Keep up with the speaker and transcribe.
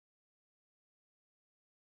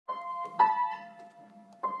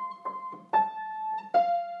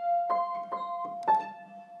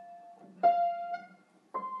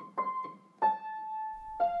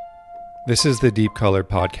This is the Deep Color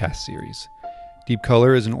podcast series. Deep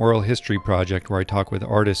Color is an oral history project where I talk with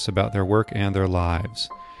artists about their work and their lives.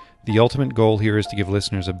 The ultimate goal here is to give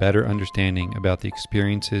listeners a better understanding about the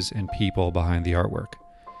experiences and people behind the artwork.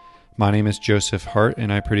 My name is Joseph Hart,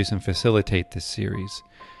 and I produce and facilitate this series.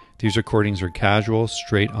 These recordings are casual,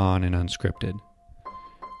 straight on, and unscripted.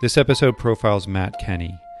 This episode profiles Matt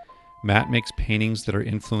Kenny. Matt makes paintings that are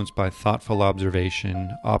influenced by thoughtful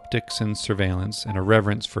observation, optics and surveillance, and a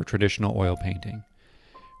reverence for traditional oil painting.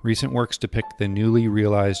 Recent works depict the newly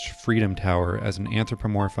realized Freedom Tower as an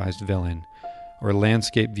anthropomorphized villain, or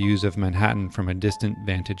landscape views of Manhattan from a distant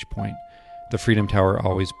vantage point, the Freedom Tower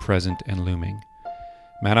always present and looming.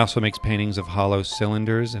 Matt also makes paintings of hollow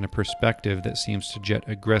cylinders in a perspective that seems to jet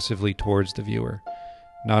aggressively towards the viewer,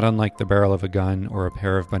 not unlike the barrel of a gun or a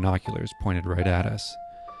pair of binoculars pointed right at us.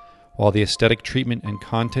 While the aesthetic treatment and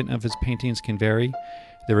content of his paintings can vary,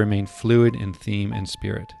 they remain fluid in theme and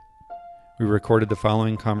spirit. We recorded the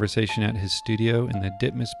following conversation at his studio in the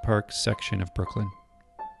Ditmas Park section of Brooklyn.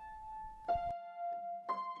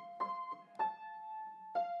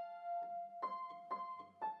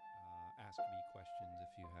 Ask me questions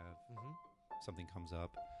if you have something comes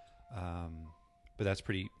up, but that's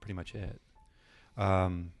pretty much it.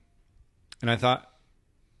 And I thought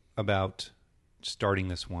about starting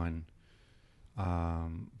this one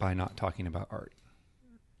by not talking about art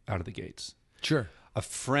out of the gates. Sure. A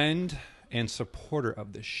friend and supporter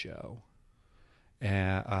of this show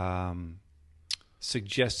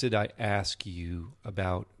suggested I ask you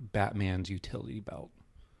about Batman's utility belt.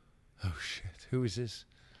 Oh shit! Who is this?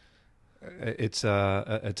 It's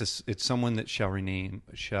someone that shall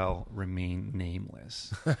remain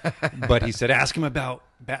nameless. But he said, ask him about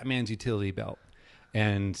Batman's utility belt.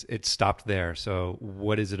 And it stopped there. So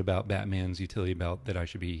what is it about Batman's utility belt that I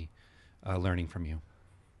should be learning from you?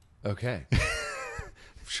 Okay.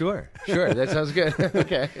 Sure. That sounds good.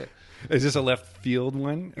 Okay. Is this a left field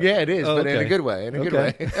one? Yeah, it is, but in a good way. Good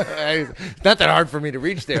way. It's not that hard for me to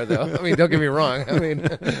reach there, though. I mean, don't get me wrong. I mean,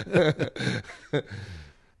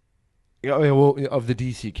 of the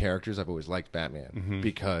DC characters, I've always liked Batman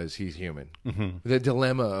because he's human. Mm-hmm. The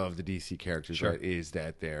dilemma of the DC characters, right, is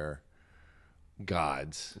that they're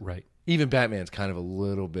gods. Right. Even Batman's kind of a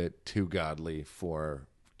little bit too godly for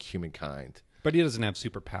humankind. But he doesn't have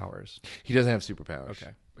superpowers. He doesn't have superpowers. Okay.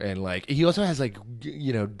 And he also has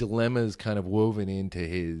dilemmas kind of woven into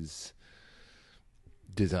his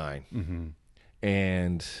design. Mm-hmm.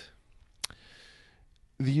 And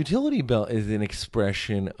the utility belt is an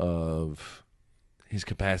expression of his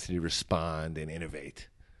capacity to respond and innovate.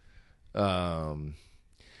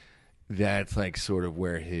 That's sort of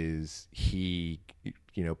where he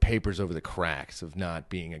papers over the cracks of not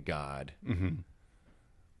being a god. Mm-hmm.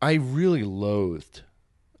 I really loathed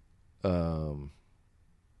the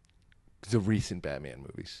recent Batman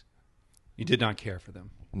movies. You did not care for them?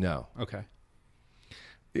 No. Okay.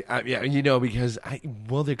 Because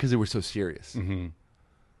they were so serious. Mm-hmm.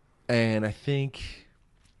 And I think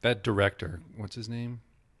that director, what's his name?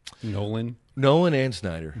 Nolan and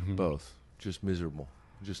Snyder, both just miserable.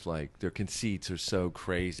 Just their conceits are so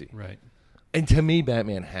crazy. Right. And to me,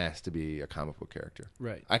 Batman has to be a comic book character.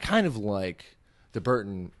 Right. I kind of like the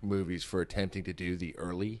Burton movies for attempting to do the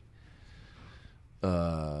early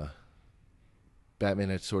Batman.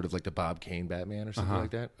 It's sort of like the Bob Kane Batman or something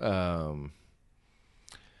like that.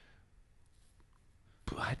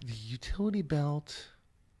 But the utility belt...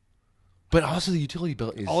 But also the utility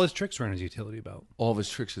belt is... all his tricks are in his utility belt. All of his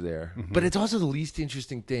tricks are there. Mm-hmm. But it's also the least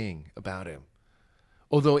interesting thing about him.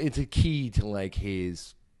 Although it's a key to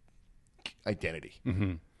his identity,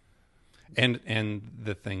 and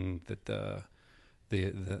the thing that the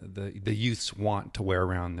youths want to wear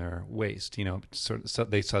around their waist, so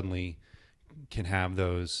they suddenly can have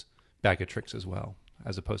those bag of tricks as well,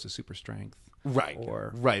 as opposed to super strength, right?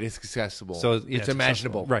 It's accessible, so it's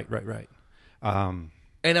imaginable, accessible. Right.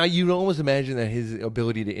 And you'd almost imagine that his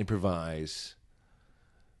ability to improvise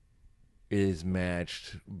is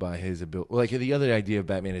matched by his ability. The other idea of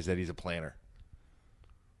Batman is that he's a planner.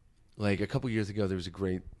 A couple years ago, there was a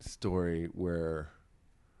great story where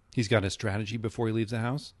he's got a strategy before he leaves the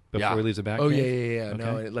house, before he leaves the Batcave. Oh yeah.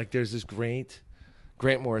 Okay. No, there's this great.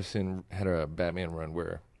 Grant Morrison had a Batman run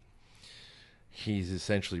where he's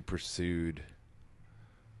essentially pursued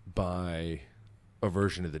by a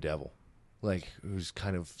version of the devil, who's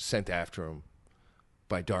kind of sent after him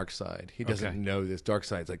by Darkseid. He doesn't know this.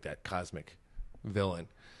 Darkseid's that cosmic villain.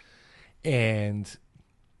 And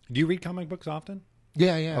do you read comic books often?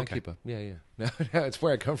 Yeah. Okay. I keep up. Yeah. No, it's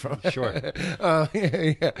where I come from. Sure.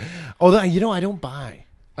 Yeah. Although I don't buy.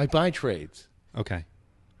 I buy trades. Okay.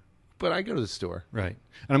 but I go to the store. Right.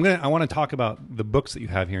 And I want to talk about the books that you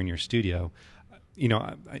have here in your studio. You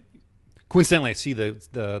know, coincidentally, I see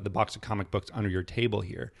the box of comic books under your table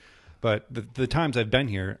here. But the times I've been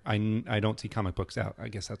here, I don't see comic books out. I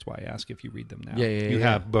guess that's why I ask if you read them now. You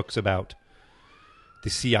have books about the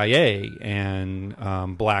CIA and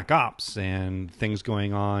black ops and things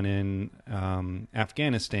going on in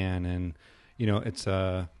Afghanistan, and you know, it's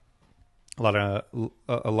a lot of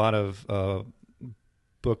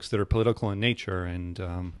books that are political in nature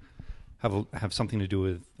and have something to do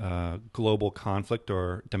with global conflict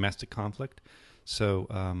or domestic conflict. So.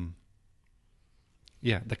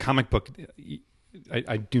 Yeah, the comic book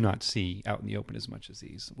I do not see out in the open as much as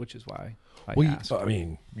these, which is why I asked. I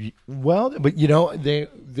mean, well, but you know,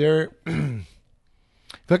 they're if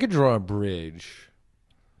I could draw a bridge,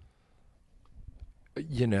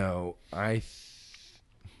 you know,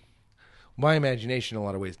 my imagination in a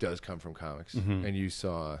lot of ways does come from comics, and you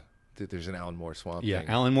saw that there's an Alan Moore Swamp Thing.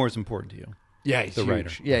 Alan Moore is important to you. Yeah, he's the huge. writer.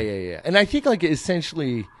 Yeah. And I think like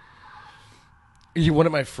essentially. One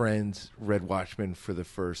of my friends read Watchmen for the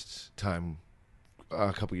first time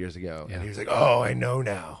a couple years ago, and he was like, "Oh, I know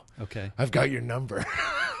now. Okay, I've got your number."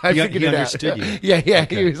 He understood you. Yeah.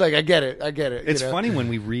 Okay. He was like, "I get it. It's funny when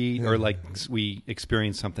we read or like we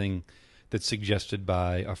experience something that's suggested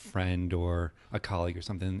by a friend or a colleague or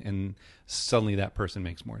something, and suddenly that person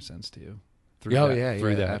makes more sense to you through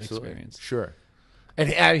that absolutely. experience. Sure.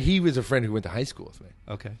 And he was a friend who went to high school with me.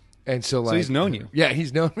 Okay. And so he's known you. Yeah,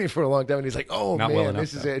 he's known me for a long time, and he's like, "Oh, not man, well enough,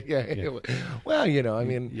 this is it." Yeah. Well, you know, I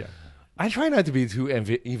mean, I try not to be too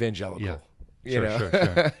evangelical. Yeah. You know?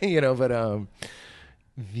 Sure. You know, but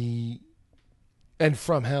and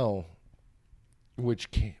From Hell,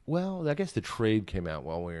 which came, well, I guess the trade came out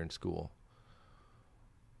while we were in school.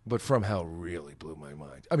 But From Hell really blew my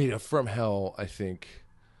mind. I mean, From Hell, I think,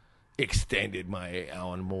 extended my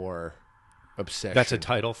Alan Moore obsession. That's a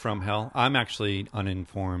title, From Hell. I'm actually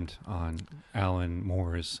uninformed on Alan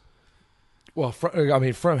Moore's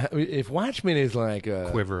if Watchmen is like a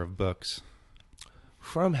quiver of books,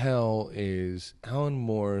 From Hell is Alan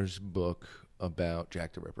Moore's book about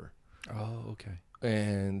Jack the Ripper. Oh, okay.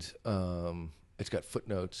 And it's got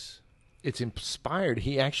footnotes. It's inspired.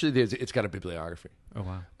 It's got a bibliography. Oh,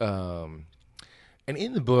 wow. And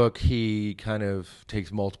in the book, he kind of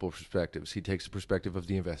takes multiple perspectives. He takes the perspective of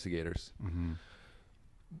the investigators,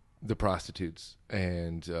 the prostitutes,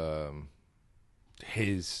 and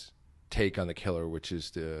his take on the killer, which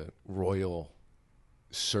is the royal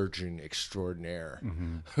surgeon extraordinaire,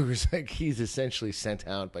 who's like, he's essentially sent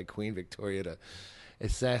out by Queen Victoria to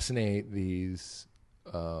assassinate these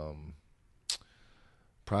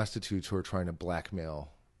prostitutes who are trying to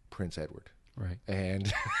blackmail Prince Edward. Right.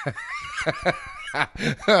 And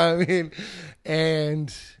I mean,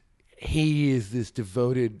 and he is this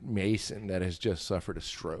devoted Mason that has just suffered a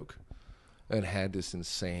stroke and had this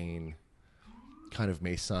insane kind of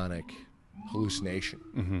Masonic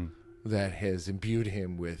hallucination that has imbued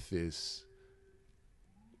him with this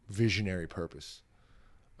visionary purpose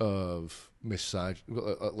of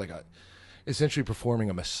essentially performing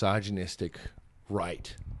a misogynistic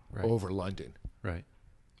rite over London. Right.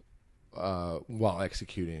 While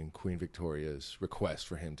executing Queen Victoria's request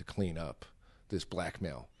for him to clean up this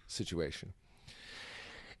blackmail situation.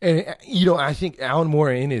 And, you know, I think Alan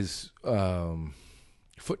Moore in his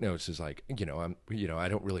footnotes is like, I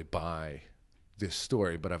don't really buy this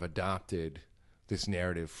story, but I've adopted this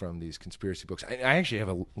narrative from these conspiracy books. I actually have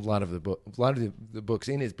a lot of the books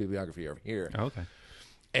in his bibliography over here. Oh, okay.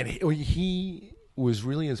 And he was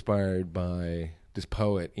really inspired by this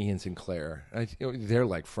poet, Ian Sinclair. They're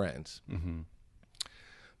like friends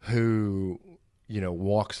who,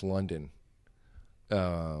 walks London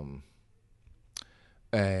and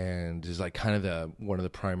is like kind of one of the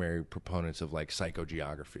primary proponents of like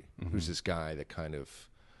psychogeography. Who's this guy that kind of,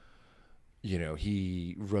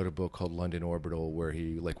 he wrote a book called London Orbital where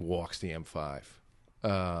he like walks the M5,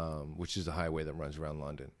 which is the highway that runs around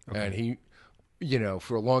London. Okay. And he,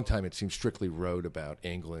 for a long time it seemed strictly wrote about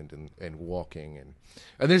England and walking, and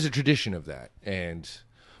there's a tradition of that.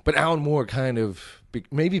 But Alan Moore kind of,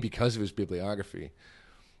 maybe because of his bibliography,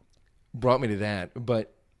 brought me to that.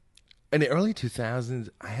 But in the early 2000s,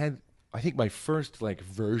 I think my first like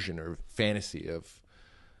version or fantasy of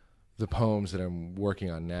the poems that I'm working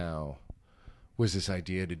on now was this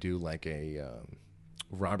idea to do like a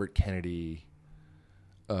Robert Kennedy,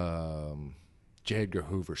 J. Edgar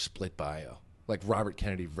Hoover split bio. Like Robert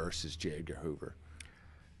Kennedy versus J. Edgar Hoover.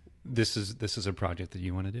 This is a project that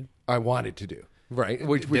you want to do? I wanted to do, right?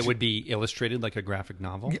 Which would be illustrated like a graphic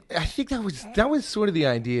novel? I think that was sort of the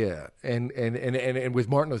idea. And with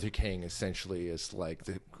Martin Luther King essentially as like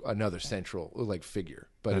the another central like figure.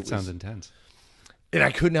 But That sounds intense. And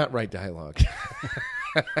I could not write dialogue.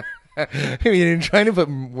 I mean, trying to put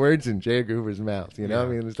words in J. Edgar Hoover's mouth, you know, Yeah. I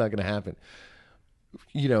mean, it's not going to happen.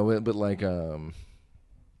 You know, but like, you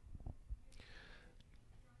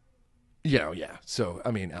know, yeah. So,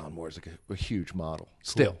 I mean, Alan Moore is like a huge model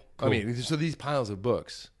still. Cool. I mean, so these piles of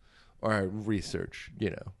books are research,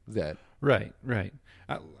 you know, that. Right.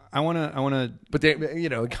 I want to. But they, you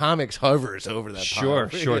know, comics hovers over that Sure.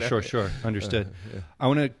 pile. You know? Sure. Understood. Yeah. I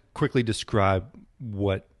want to quickly describe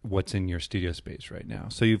what's in your studio space right now.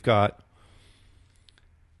 So you've got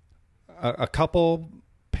a couple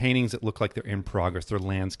paintings that look like they're in progress. They're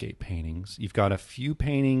landscape paintings. You've got a few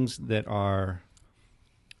paintings that are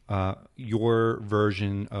your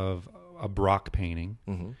version of a Brock painting,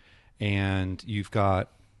 and you've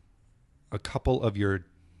got a couple of your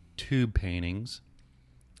tube paintings,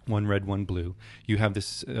 one red, one blue. You have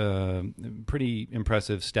this pretty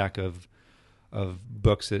impressive stack of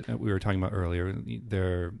books that we were talking about earlier.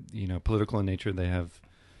 They're political in nature. They have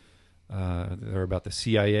they're about the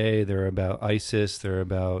CIA. They're about ISIS. They're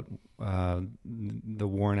about the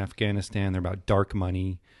war in Afghanistan. They're about dark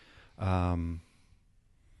money.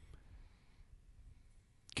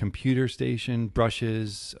 Computer station,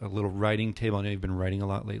 brushes, a little writing table. I know you've been writing a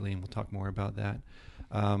lot lately, and we'll talk more about that.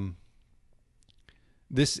 And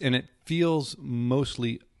it feels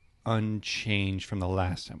mostly unchanged from the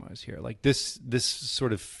last time I was here. Like this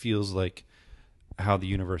sort of feels like how the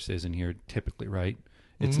universe is in here typically, right?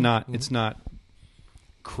 It's it's not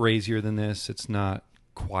crazier than this. It's not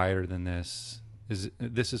quieter than this.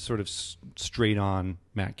 This is sort of straight on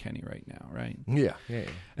Matt Kenny right now, right? Yeah.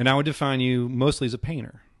 And I would define you mostly as a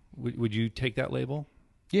painter. Would you take that label?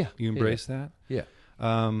 Yeah. You embrace that? Yeah.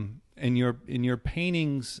 In your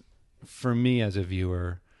paintings, for me as a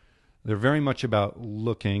viewer, they're very much about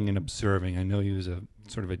looking and observing. I know you as a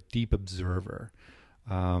sort of a deep observer.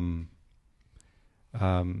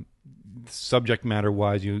 Subject matter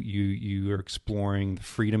wise, you are exploring the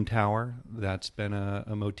Freedom Tower. That's been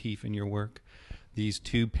a motif in your work. These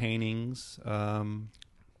two paintings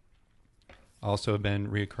also have been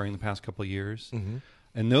reoccurring the past couple of years.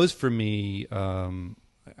 And those for me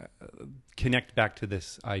connect back to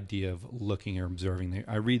this idea of looking or observing.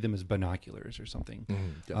 I read them as binoculars or something.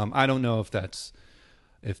 I don't know if that's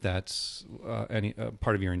any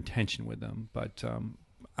part of your intention with them, but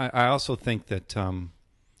I also think that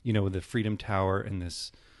with the Freedom Tower and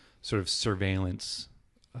this sort of surveillance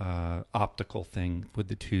optical thing with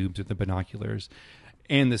the tubes or the binoculars,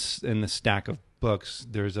 and the stack of books,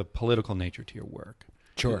 there's a political nature to your work.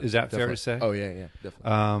 Sure. Is that definitely. fair to say? Oh yeah,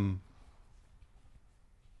 definitely.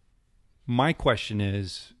 My question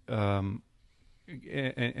is, and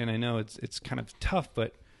I know it's kind of tough,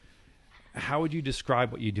 but how would you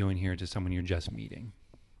describe what you're doing here to someone you're just meeting?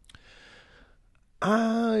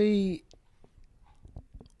 I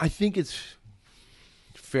think it's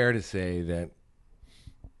fair to say that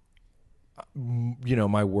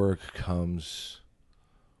my work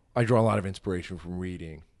I draw a lot of inspiration from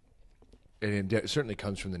reading, and it certainly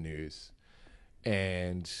comes from the news,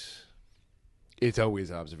 and it's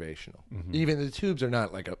always observational. Even the tubes are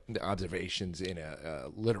not like observations in a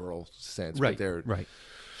literal sense, Right. but they're Right.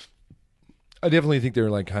 I definitely think they're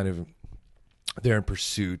like they're in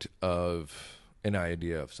pursuit of an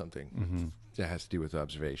idea of something that has to do with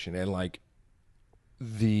observation, and like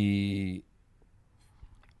the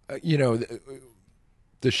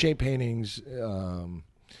shape paintings, the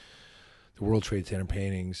World Trade Center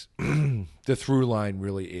paintings, the through line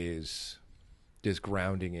really is this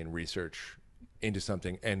grounding in research into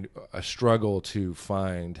something, and a struggle to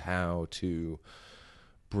find how to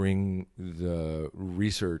bring the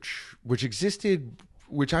research which existed,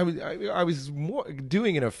 which I was more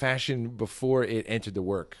doing in a fashion before it entered the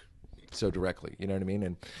work so directly, you know what I mean,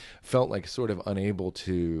 and felt like sort of unable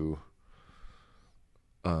to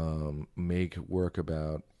make work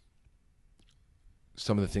about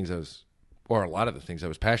some of the things or a lot of the things I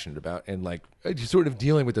was passionate about, and like sort of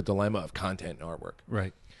dealing with the dilemma of content and artwork.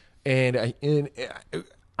 Right. And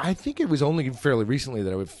I think it was only fairly recently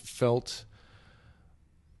that I felt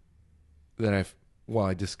that I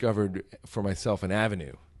discovered for myself an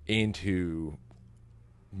avenue into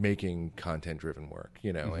making content-driven work,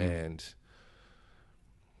 and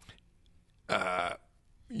I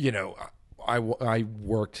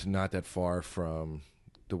worked not that far from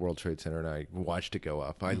the World Trade Center, and I watched it go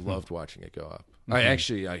up. I loved watching it go up. I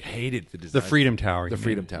hated the design. The Freedom Tower. The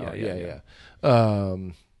Freedom Tower. Yeah.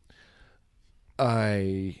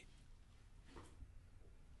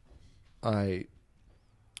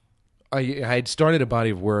 I had started a body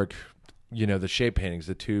of work the shape paintings,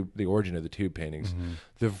 the origin of the tube paintings.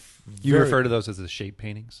 The You refer to those as the shape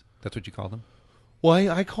paintings? That's what you call them?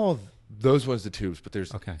 Well, I call those ones the tubes, but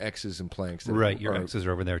there's Okay. X's and planks. Right, your X's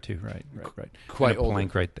are over there too. Right. Quite and a older.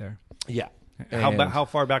 plank right there. Yeah. How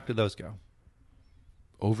far back do those go?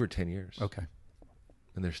 Over 10 years. Okay.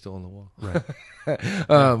 And they're still on the wall. Right.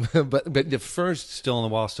 But the first... Still on the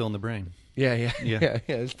wall, still in the brain. Yeah.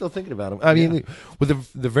 I'm still thinking about them. I mean, with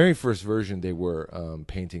the very first version, they were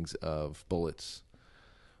paintings of bullets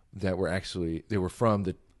that were they were from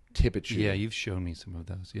the Tippett shooting. Yeah, you've shown me some of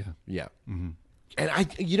those. Yeah. Yeah. Mm-hmm. And I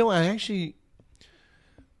actually...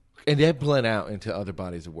 And that blend out into other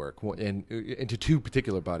bodies of work, and into two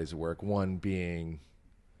particular bodies of work. One being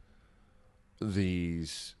the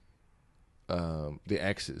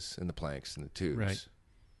X's and the planks and the tubes. Right.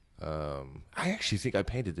 I actually think I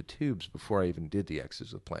painted the tubes before I even did the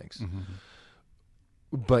X's with planks. Mm-hmm.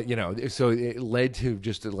 But so it led to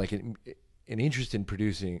just like an interest in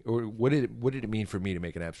producing. Or what did it mean for me to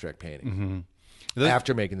make an abstract painting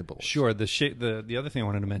after making the bullets? Sure. The other thing I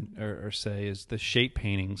wanted to say is the shape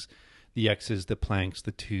paintings, the X's, the planks,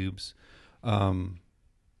 the tubes,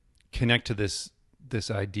 connect to this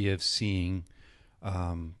idea of seeing,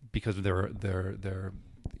 because they're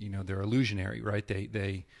illusionary, right?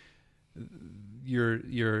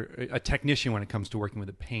 You're a technician when it comes to working with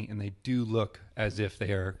the paint, and they do look as if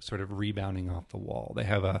they are sort of rebounding off the wall. They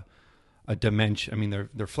have a dimension. I mean,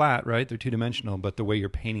 they're flat, right? They're two-dimensional, but the way you're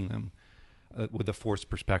painting them with a forced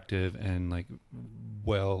perspective and like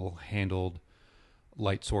well-handled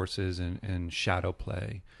light sources and shadow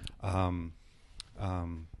play,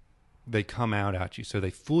 they come out at you, so they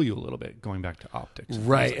fool you a little bit. Going back to optics,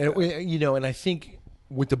 right? Like and I think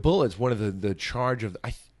with the bullets, one of the charge of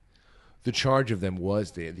them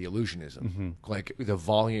was the illusionism. Mm-hmm. Like the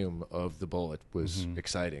volume of the bullet was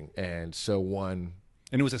exciting, and so one.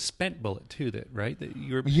 And it was a spent bullet too, that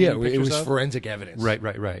you were it was forensic evidence. Right.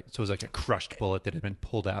 So it was like a crushed bullet that had been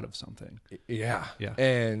pulled out of something. Yeah. Yeah.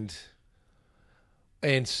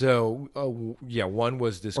 And so one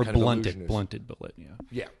was this or kind of blunted bullet.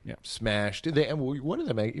 Yeah. Smashed. One of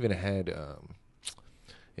them even had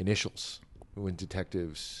initials. When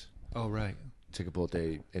detectives Oh right. take a bullet,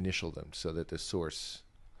 they initial them so that the source.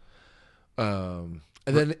 And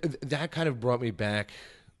then that kind of brought me back.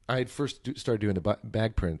 I had first started doing the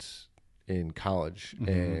bag prints in college,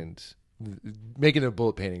 and making the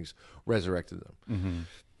bullet paintings resurrected them. Mm-hmm.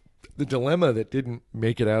 The dilemma that didn't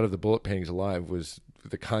make it out of the bullet paintings alive was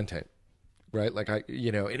the content, right? Like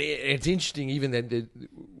it's interesting even that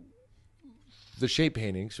the shape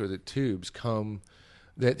paintings or the tubes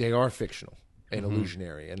that they are fictional and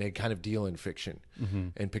illusionary, and they kind of deal in fiction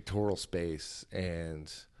and pictorial space,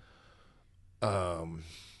 and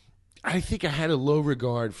I think I had a low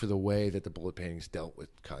regard for the way that the bullet paintings dealt with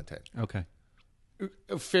content. Okay.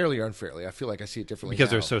 Fairly or unfairly, I feel like I see it differently Because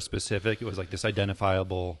now. they're so specific. It was like this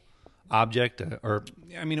identifiable object, it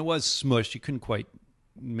was smushed. You couldn't quite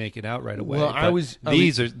make it out right away. Well, but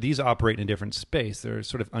these operate in a different space. They're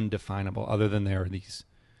sort of undefinable, other than there are these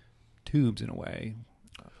tubes in a way.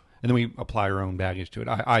 And then we apply our own baggage to it.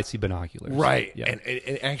 I see binoculars. Right. Yeah.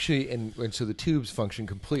 And actually, and so the tubes function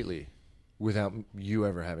completely without you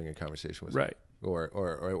ever having a conversation with Right. it.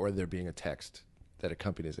 Or there being a text that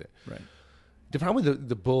accompanies it. Right. The problem with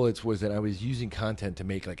the bullets was that I was using content to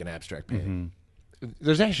make like an abstract painting.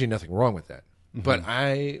 There's actually nothing wrong with that. But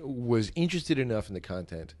I was interested enough in the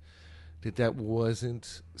content that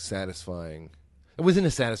wasn't satisfying. It wasn't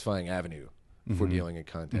a satisfying avenue for dealing in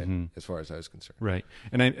content as far as I was concerned. Right.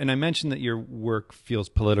 And I mentioned that your work feels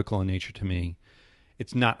political in nature to me.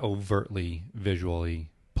 It's not overtly visually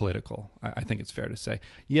political. I think it's fair to say.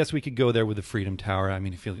 Yes, we could go there with the Freedom Tower. I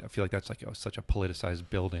mean, I feel like that's like such a politicized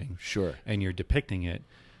building. Sure. And you're depicting it,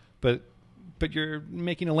 but you're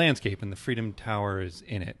making a landscape, and the Freedom Tower is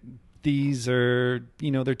in it. These are,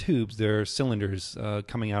 they're tubes, they're cylinders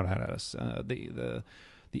coming out at us. The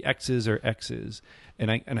X's are X's, and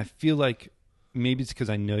I feel like maybe it's because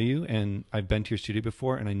I know you and I've been to your studio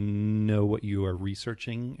before, and I know what you are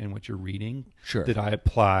researching and what you're reading. Sure. That I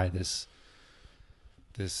apply this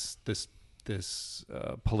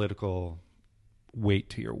political weight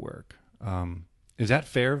to your work. Is that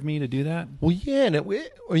fair of me to do that? Well, yeah,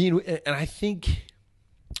 and I think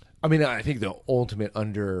the ultimate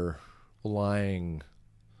underlying,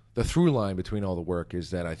 the through line between all the work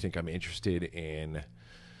is that I think I'm interested in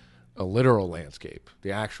a literal landscape,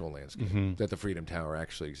 the actual landscape that the Freedom Tower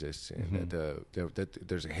actually exists in. That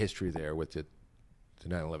there's a history there with the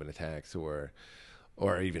 9/11 attacks, or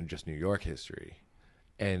even just New York history.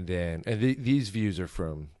 these views are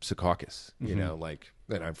from Secaucus, you Mhm. know, like,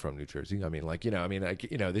 and I'm from New Jersey. I mean, like,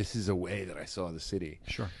 this is a way that I saw the city.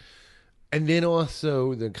 Sure. And then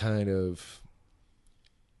also the kind of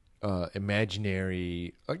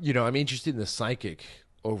imaginary, I'm interested in the psychic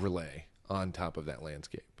overlay on top of that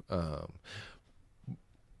landscape.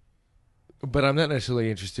 But I'm not necessarily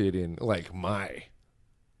interested in like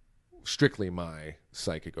strictly my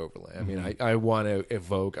psychic overlay. I mean, I want to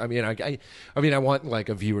evoke. I mean, I want like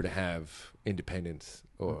a viewer to have independence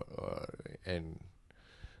and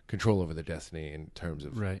control over their destiny in terms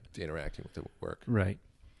of Right. interacting with the work. Right.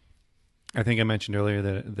 I think I mentioned earlier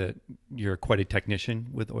that you're quite a technician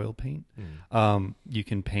with oil paint. You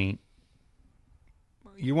can paint.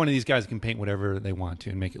 You're one of these guys that can paint whatever they want to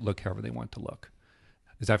and make it look however they want to look.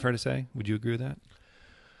 Is that fair to say? Would you agree with that?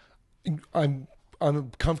 I'm a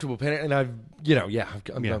comfortable painter, and I'm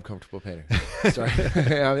a comfortable painter. Sorry,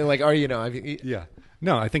 I mean, like, Yeah.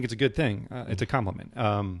 No, I think it's a good thing. It's a compliment.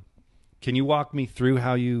 Can you walk me through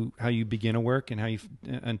how you begin a work and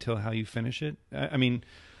until how you finish it? I mean,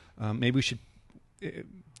 maybe we should.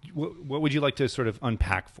 What would you like to sort of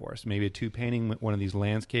unpack for us? Maybe a tube painting, one of these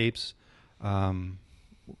landscapes.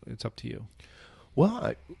 It's up to you.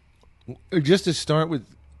 Well, just to start with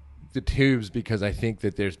the tubes, because I think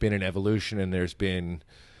that there's been an evolution and there's been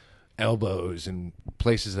elbows and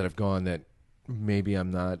places that have gone that maybe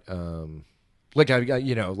I'm not like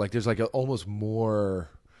there's like almost more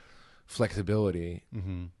flexibility.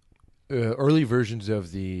 Mm-hmm. Early versions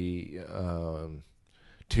of the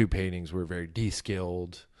tube paintings were very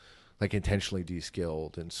de-skilled, like intentionally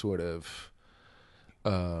de-skilled, and sort of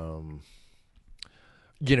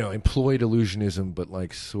employed illusionism, but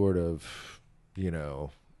like sort of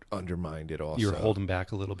undermined it also. You were holding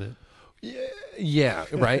back a little bit. Yeah,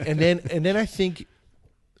 right. And then I think,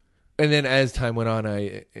 and then as time went on,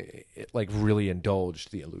 I like really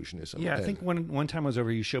indulged the illusionism. Yeah, I think one time I was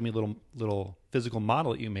over, you showed me a little physical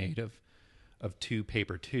model that you made of two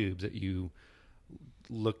paper tubes that you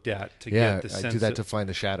looked at to get the sense. I do that to find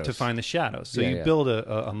the shadows. So you build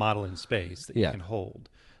a model in space that you Yeah. can hold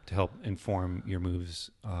to help inform your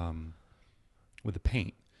moves with the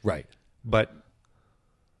paint. Right. But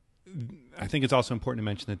I think it's also important to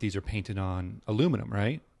mention that these are painted on aluminum,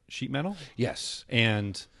 right? Sheet metal? Yes.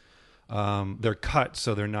 And they're cut,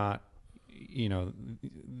 so they're not,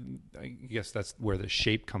 I guess that's where the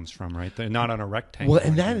shape comes from, right? They're not on a rectangle. Well,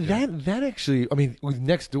 and that actually, I mean,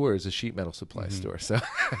 next door is a sheet metal supply store. So,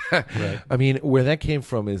 Right. I mean, where that came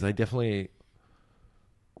from is I definitely,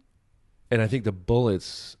 and I think the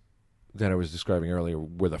bullets that I was describing earlier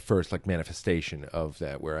were the first like manifestation of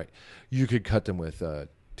that, where you could cut them with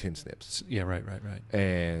tin snips. Yeah, right.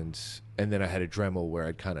 And then I had a Dremel where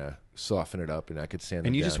I'd kind of soften it up and I could sand them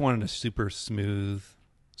And you down. just wanted a super smooth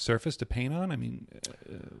surface to paint on? I mean,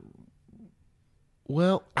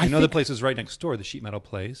 well, I know the place is right next door, the sheet metal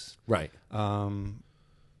place. Right. Was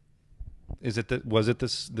it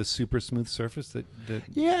the super smooth surface that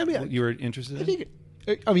Yeah, I mean, you were interested in? I think,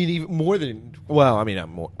 I mean, even more than, well, I mean,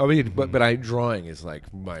 I'm more, I mean, but drawing is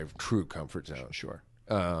like my true comfort zone. Sure.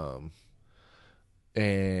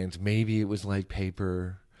 And maybe it was like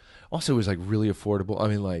paper. Also, it was like really affordable. I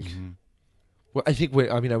mean, like, well, I think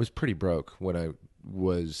I was pretty broke when I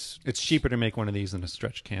was. It's cheaper to make one of these than a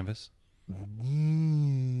stretched canvas.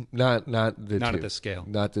 Not at this scale.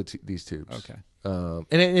 Not these tubes. Okay.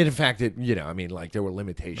 And in fact, I mean, like there were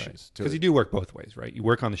limitations to because it. you do work both ways, right? You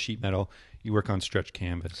work on the sheet metal, you work on stretched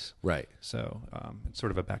canvas, Right. So it's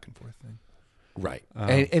sort of a back and forth thing. Right.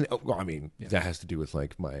 And well, I mean, that has to do with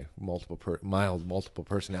like my mild multiple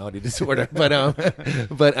personality disorder. But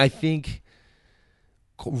I think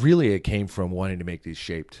really it came from wanting to make these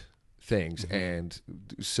shaped things. And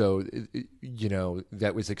so,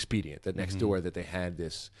 that was expedient that next door that they had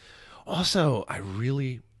this. Also, I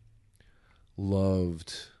really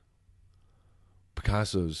loved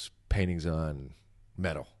Picasso's paintings on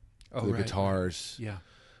metal. The right, guitars. Yeah.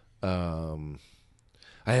 I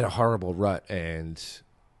had a horrible rut, and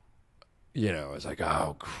I was like,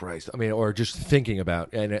 "Oh Christ!" I mean, or just thinking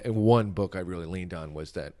about. And one book I really leaned on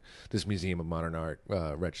was this Museum of Modern Art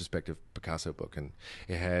retrospective Picasso book, and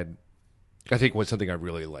it had, I think, was something I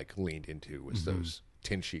really like leaned into was those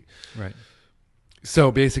tin sheet. Right.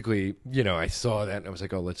 So basically, I saw that and I was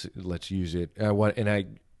like, "Oh, let's use it."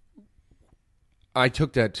 I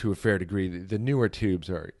took that to a fair degree. The newer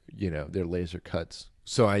tubes are, they're laser cuts.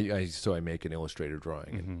 So I make an illustrated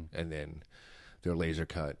drawing and then they're laser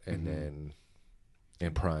cut and then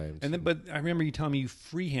primed. And then, but I remember you telling me you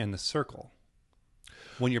freehand the circle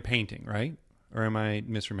when you're painting, right? Or am I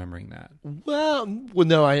misremembering that? Well,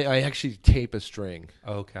 no, I actually tape a string.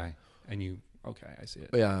 Okay. And you Okay, I see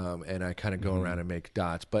it. And I kind of go around and make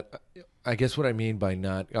dots. But I guess what I mean by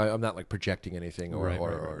I'm not like projecting anything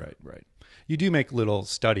Right. You do make little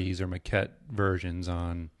studies or maquette versions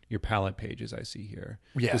on your palette pages I see here.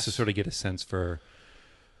 Yes. Just to sort of get a sense for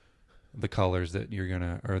the colors that you're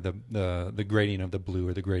gonna, or the gradient of the blue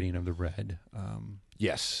or the gradient of the red.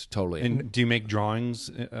 Yes, totally. And do you make drawings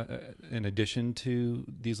in addition to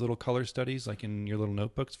these little color studies, like in your little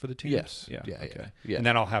notebooks for the tubes? Yes. Yeah. Yeah, Okay. yeah. And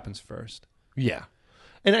that all happens first. Yeah.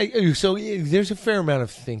 And so there's a fair amount of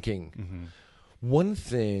thinking. Mm-hmm. One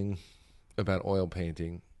thing about oil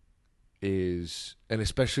painting is, and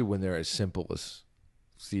especially when they're as simple as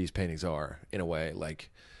these paintings are, in a way, like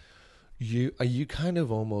you kind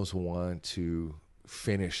of almost want to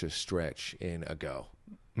finish a stretch in a go.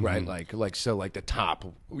 Right, like so, like the top,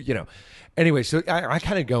 Anyway, so I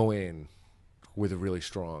kind of go in with a really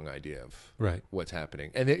strong idea of what's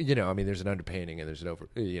happening, and there's an underpainting and there's an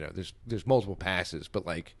there's multiple passes, but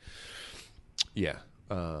like,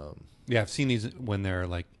 I've seen these when they're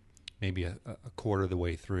like maybe a quarter of the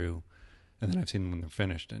way through, and then I've seen them when they're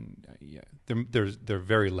finished, and they're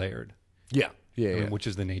very layered. Yeah, which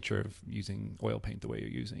is the nature of using oil paint the way you're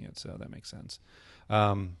using it, so that makes sense.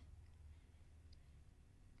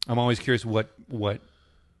 I'm always curious what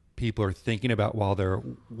people are thinking about while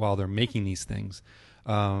they're making these things.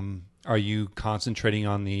 Are you concentrating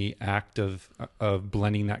on the act of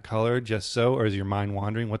blending that color just so, or is your mind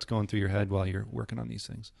wandering? What's going through your head while you're working on these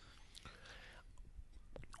things?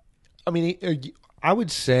 I mean, I would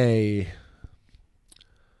say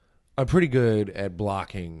I'm pretty good at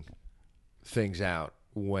blocking things out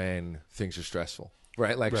when things are stressful.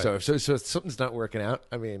 Right, like so if something's not working out,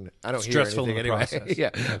 I mean, I don't stressful hear anything in the anyway. process. Yeah,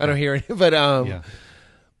 okay. I don't hear anything. But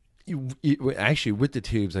actually, with the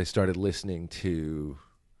tubes, I started listening to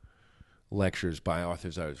lectures by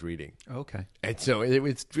authors I was reading. Okay, and so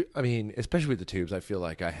it's. I mean, especially with the tubes, I feel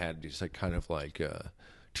like I had just like kind of like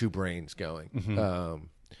two brains going. Mm-hmm.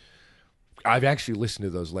 I've actually listened to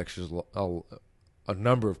those lectures a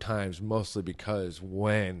number of times, mostly because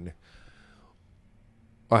when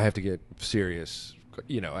I have to get serious,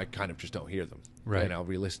 I kind of just don't hear them. Right. And I'll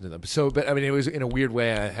re-listen to them. So, but I mean, it was in a weird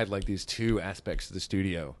way, I had like these two aspects of the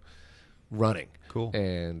studio running. Cool.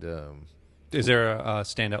 And is there a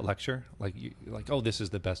standout lecture? Like, oh, this is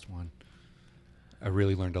the best one. I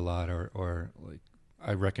really learned a lot, or like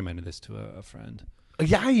I recommended this to a friend.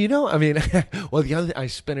 Yeah, I mean, well, I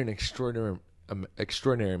spent an extraordinary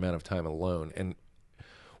amount of time alone, and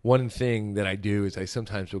one thing that I do is I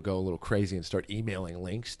sometimes will go a little crazy and start emailing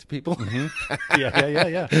links to people. Mm-hmm.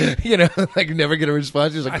 Yeah. Like never get a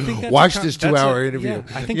response. Just like, watch this 2-hour interview. Yeah,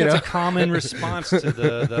 I think that's a common response to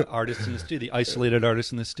the artist in the studio, the isolated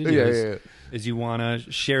artist in the studio. Is you want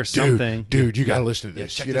to share something. Dude, you got to listen to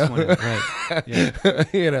this. Check this one out. Right.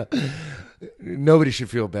 Yeah. Nobody should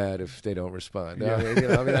feel bad if they don't respond. I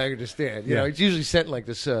I understand. It's usually sent like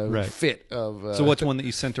this fit of. So what's one that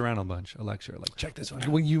you sent around a bunch? A lecture? Like, check this one out.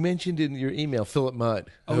 When you mentioned in your email Philip Mudd.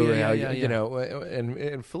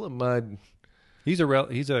 And Philip Mudd. He's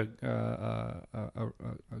a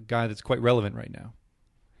guy that's quite relevant right now.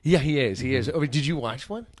 Yeah, he is. He is. Oh, did you watch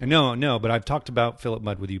one? No, but I've talked about Philip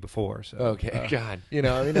Mudd with you before. So okay, God, I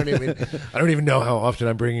don't even know how often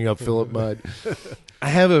I'm bringing up Philip Mudd. I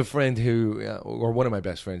have a friend who, or one of my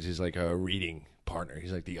best friends, is like a reading partner.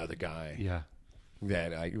 He's like the other guy. Yeah.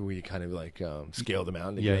 That we kind of like scaled him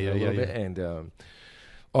out. Yeah, a little bit, and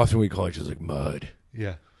often we call each other like Mudd.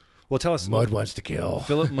 Yeah. Well, tell us. Mudd wants to kill.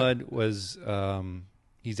 Philip Mudd was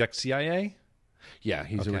he's ex-CIA. Yeah,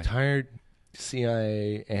 he's a retired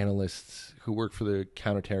CIA analyst who worked for the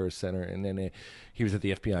Counterterrorist Center, and then he was at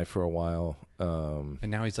the FBI for a while. And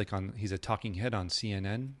now he's he's a talking head on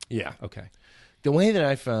CNN. Yeah. Okay. The way that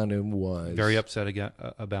I found him was very upset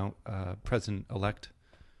about President-elect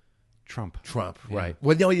Trump. Yeah. Right.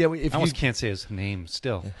 Well, no, yeah. I almost can't say his name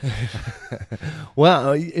still.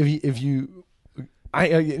 Well, if you,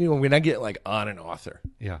 when I get like on an author,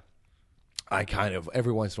 yeah, I kind of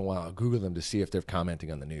every once in a while I'll Google them to see if they're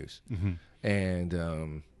commenting on the news. Mm-hmm.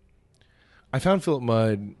 And I found Philip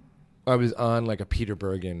Mudd. I was on like a Peter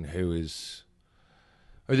Bergen who is,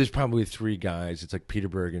 or there's probably three guys. It's like Peter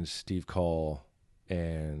Bergen, Steve Call,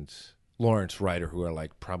 and Lawrence Ryder, who are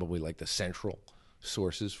like probably like the central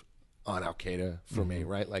sources on Al Qaeda for me,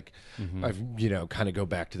 right? Like I've kind of go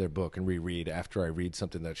back to their book and reread after I read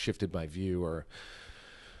something that shifted my view, or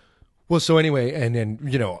so anyway. And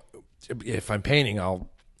then if I'm painting, I'll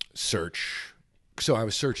search. So I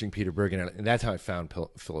was searching Peter Bergen, and that's how I found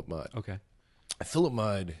Philip Mudd. Okay. Philip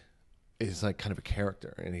Mudd is like kind of a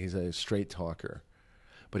character, and he's a straight talker,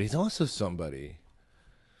 but he's also somebody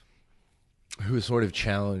who sort of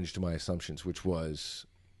challenged my assumptions, which was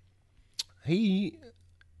he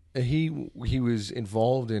was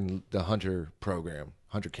involved in the hunter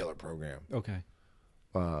killer program, Okay.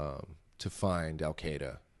 to find Al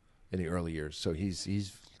Qaeda in the early years. So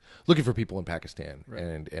he's looking for people in Pakistan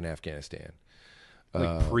and Afghanistan,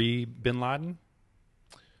 Like pre Bin Laden.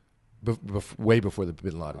 way before the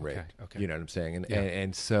Bin Laden raid. Okay. You know what I'm saying? And, Yeah.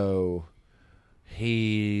 and so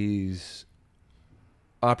he's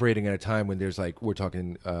operating at a time when there's we're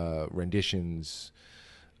talking renditions,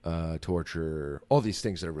 torture, all these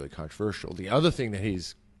things that are really controversial. The other thing that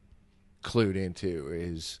he's clued into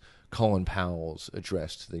is Colin Powell's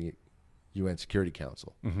address to the UN Security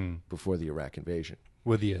Council before the Iraq invasion.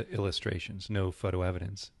 With the illustrations, no photo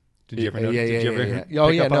evidence. Did you ever know? Yeah, did you ever yeah. pick Oh,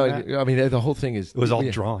 yeah, up no. on that? I mean, the whole thing is... It was all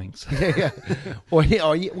drawings. Yeah. Well,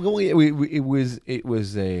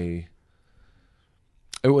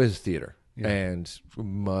 it was theater. Yeah. And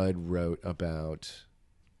Mudd wrote about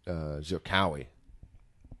Zarqawi,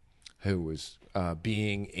 who was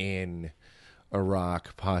being in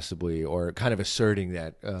Iraq, possibly, or kind of asserting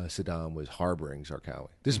that Saddam was harboring Zarqawi.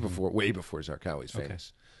 This is way before Zarqawi was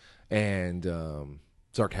famous. And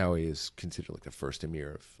Zarqawi is considered like the first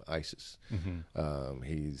emir of ISIS. So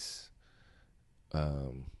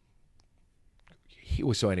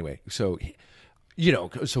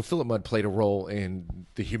Philip Mudd played a role in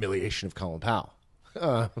the humiliation of Colin Powell.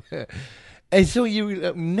 And so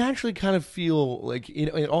you naturally kind of feel like,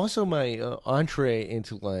 and also my entree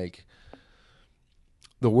into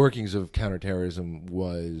the workings of counterterrorism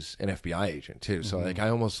was an FBI agent too. So I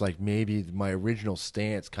almost maybe my original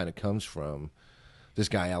stance kind of comes from this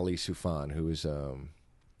guy Ali Soufan, who is a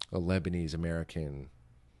Lebanese American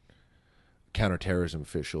counterterrorism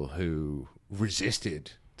official who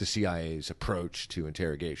resisted the CIA's approach to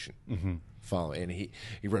interrogation. And he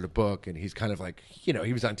wrote a book, and he's kind of he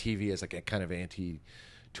was on TV as a kind of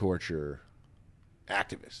anti-torture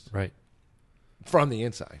activist, Right. from the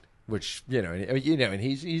inside. Which and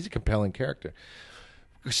he's a compelling character.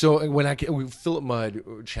 So when Philip Mudd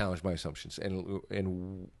challenged my assumptions,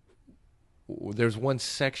 and there's one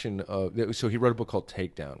section of he wrote a book called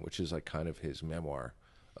Takedown, which is kind of his memoir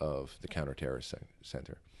of the Counterterrorist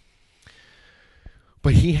Center.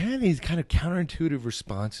 But he had these kind of counterintuitive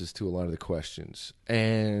responses to a lot of the questions,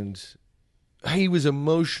 and he was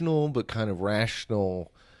emotional but kind of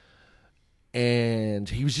rational, and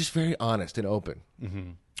he was just very honest and open.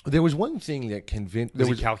 There was one thing that convinced... Was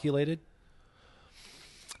he calculated?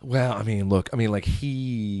 Well, I mean, look,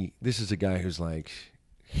 this is a guy who's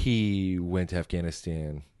he went to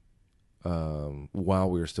Afghanistan while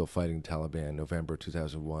we were still fighting the Taliban, November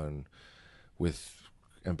 2001, with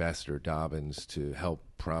Ambassador Dobbins to help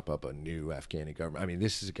prop up a new Afghani government. I mean,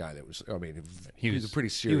 this is a guy that was, he was a pretty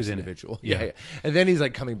serious individual. Yeah. And then he's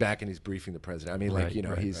coming back and he's briefing the president. I mean,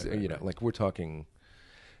 we're talking...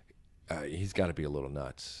 he's got to be a little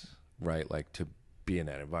nuts, right? To be in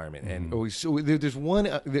that environment. And so there's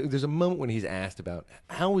a moment when he's asked about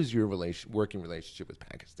how is your working relationship with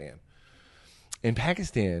Pakistan. And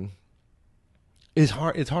Pakistan is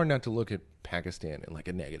hard. It's hard not to look at Pakistan in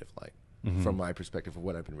a negative light from my perspective of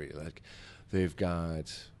what I've been reading. They've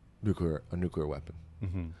got a nuclear weapon.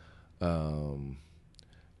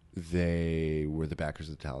 They were the backers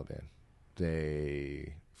of the Taliban.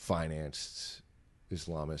 They financed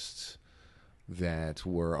Islamists that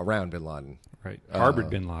were around Bin Laden. Right. Harbored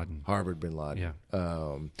Bin Laden. Yeah.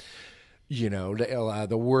 Yeah.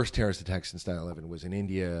 The worst terrorist attack since 9/11 was in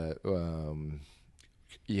India.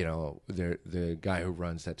 The guy who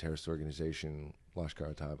runs that terrorist organization,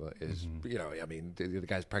 Lashkar-e-Taiba, is, the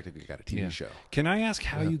guy's practically got a TV show. Can I ask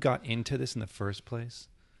how you got into this in the first place?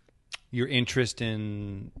 Your interest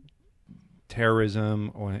in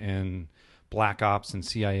terrorism and black ops and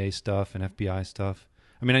CIA stuff and FBI stuff.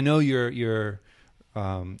 I mean, I know you're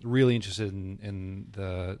really interested in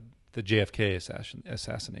the JFK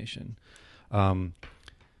assassination.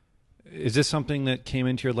 Is this something that came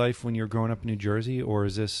into your life when you were growing up in New Jersey, or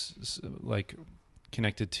is this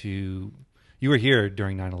connected to? You were here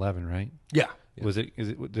during 9/11, right? Yeah.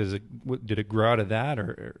 Did it grow out of that,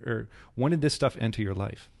 or when did this stuff enter your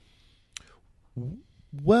life?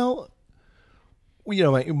 Well,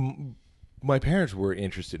 my parents were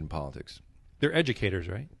interested in politics. They're educators,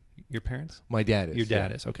 right? Your parents? My dad is. Your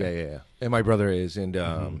dad is, okay. Yeah. And my brother is. And,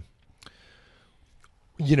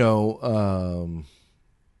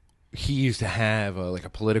 he used to have a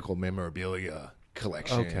political memorabilia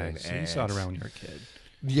collection. Okay, so you saw it around when you were a kid.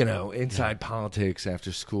 Inside politics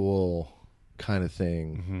after school kind of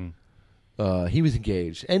thing. He was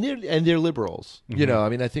engaged. And they're liberals.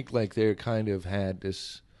 I think they're kind of had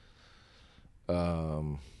this...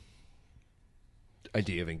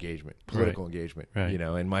 idea of engagement, political engagement. Right. You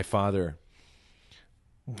know, and my father,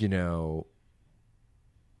 you know,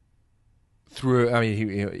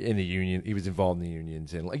 in the union, he was involved in the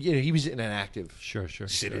unions, and like, you know, he was an active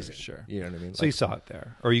citizen. Sure. You know what I mean? So you saw it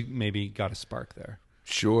there, or you maybe got a spark there.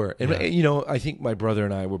 Sure. And, Yeah. you know, I think my brother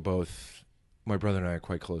and I are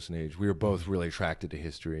quite close in age. We were both really attracted to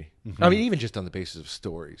history. Mm-hmm. I mean, even just on the basis of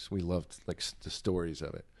stories. We loved, like, the stories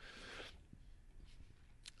of it.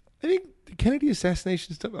 I think the Kennedy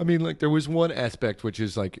assassination stuff, I mean, like, there was one aspect, which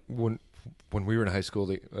is, like, when we were in high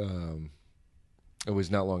school, it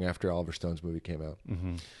was not long after Oliver Stone's movie came out.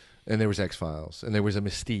 Mm-hmm. And there was X-Files, and there was a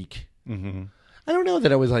mystique. Mm-hmm. I don't know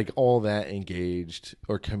that I was, like, all that engaged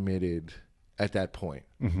or committed at that point.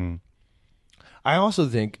 Mm-hmm. I also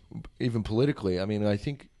think, even politically, I mean, I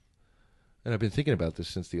think, and I've been thinking about this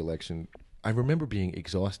since the election, I remember being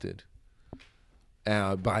exhausted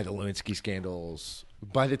by the Lewinsky scandals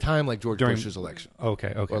by the time, like, George Bush's election.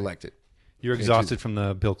 Okay. Or elected. You're exhausted from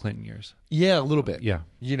the Bill Clinton years. Yeah, a little bit. Yeah.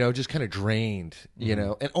 You know, just kind of drained, you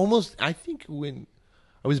know, and almost, I think when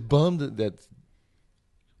I was bummed that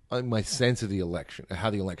my sense of the election, how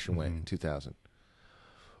the election went in 2000.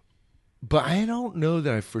 But I don't know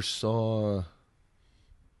that I foresaw,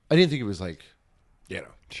 I didn't think it was like, you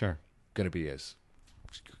know, Sure. going to be as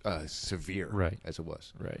severe as it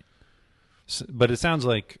was. Right. So, but it sounds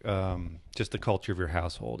like just the culture of your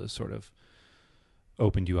household has sort of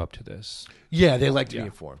opened you up to this. Yeah, they like to be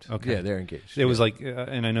informed. Okay. Yeah, they're engaged. It was like,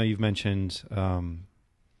 and I know you've mentioned, I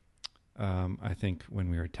think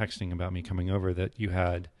when we were texting about me coming over, that you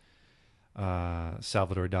had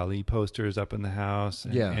Salvador Dali posters up in the house,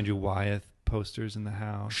 and Andrew Wyeth posters in the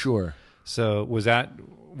house. Sure. So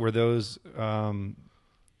were those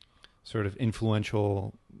sort of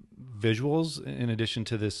influential visuals in addition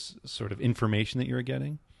to this sort of information that you were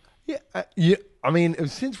getting? Yeah. I mean,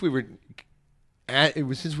 since we were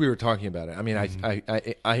talking about it, I mean,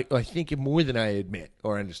 I think more than I admit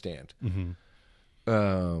or understand.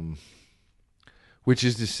 Mm-hmm. Which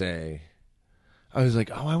is to say, I was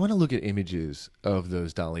like, oh, I want to look at images of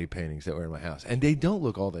those Dali paintings that were in my house, and they don't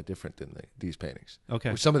look all that different than these paintings.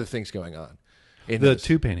 Okay. With some of the things going on. The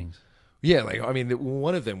two paintings. Yeah, like, I mean,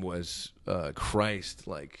 one of them was Christ,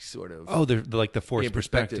 like, sort of. Oh, they're like the forced in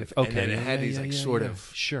perspective. Okay. And then it had these sort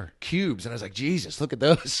of cubes, and I was like, Jesus, look at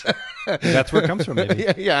those. That's where it comes from,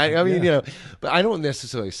 maybe. I mean, you know, but I don't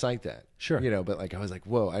necessarily cite that. Sure. You know, but like, I was like,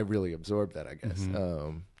 whoa, I really absorbed that, I guess.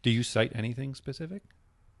 Mm-hmm. Do you cite anything specific?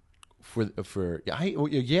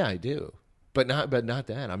 Yeah, I do, but not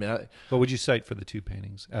that. I mean, what would you cite for the two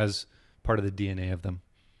paintings as part of the DNA of them?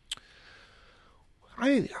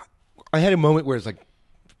 I had a moment where it's like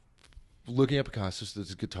looking at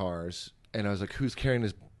Picasso's guitars, and I was like, who's carrying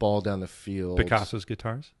this ball down the field? Picasso's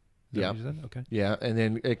guitars? Yeah. What you said? Okay. Yeah, and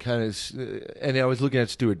then it kind of, and then I was looking at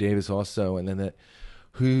Stuart Davis also, and then that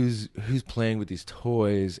who's playing with these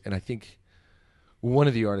toys, and I think one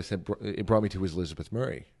of the artists that it brought me to was Elizabeth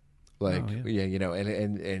Murray. Like, you know,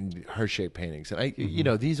 and her shape paintings. And you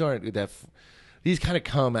know, these aren't that, these kind of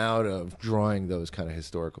come out of drawing those kind of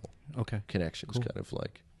historical connections, kind of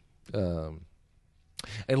like, and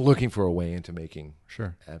looking for a way into making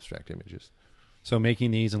abstract images. So making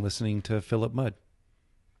these and listening to Philip Mudd.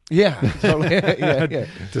 Yeah. Totally. Yeah.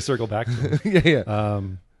 To circle back to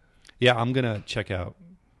him. Yeah. I'm going to check out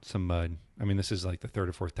some Mudd. I mean, this is like the third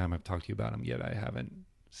or fourth time I've talked to you about him, yet I haven't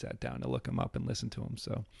sat down to look him up and listen to him.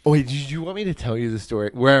 So, wait, did you want me to tell you the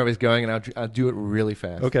story where I was going? And I'll do it really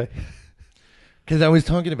fast. Okay. Because I was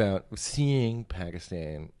talking about seeing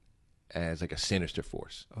Pakistan as like a sinister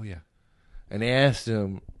force. Oh yeah. And they asked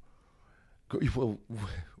him, well,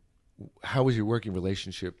 how was your working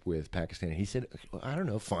relationship with Pakistan? And he said, I don't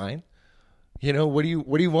know, fine. You know, what do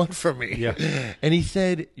you want from me? Yeah. And he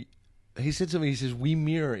said something. He says, we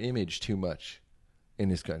mirror image too much in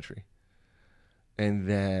this country. And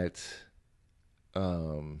that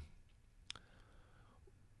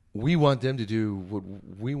we want them to do what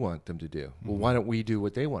we want them to do. Well, why don't we do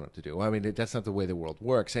what they want them to do? Well, I mean, that's not the way the world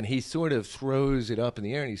works. And he sort of throws it up in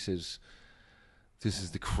the air and he says, this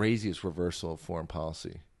is the craziest reversal of foreign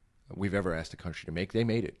policy we've ever asked a country to make. They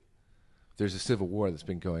made it. There's a civil war that's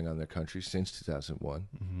been going on in their country since 2001.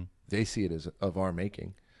 Mm-hmm. They see it as of our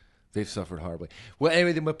making. They've suffered horribly. Well,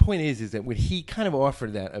 anyway, my point is that when he kind of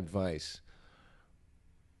offered that advice,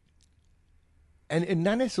 and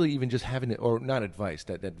not necessarily even just having it, or not advice,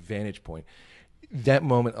 that vantage point, that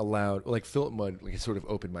moment allowed, like, Philip Mudd, like, sort of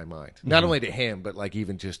opened my mind. Mm-hmm. Not only to him, but like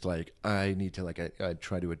even just like I need to like I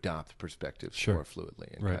try to adopt perspectives more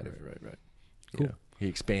fluidly and kind of right. Cool. You know, he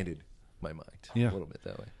expanded my mind a little bit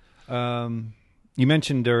that way. You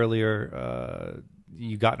mentioned earlier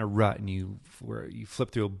you got in a rut and you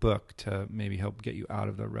flip through a book to maybe help get you out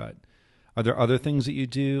of the rut. Are there other things that you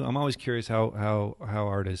do? I'm always curious how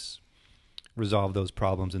artists resolve those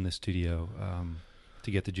problems in the studio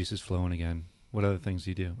to get the juices flowing again. What other things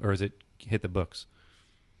do you do? Or is it hit the books?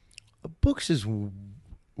 Books is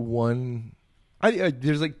one.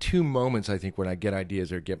 There's like two moments, I think, when I get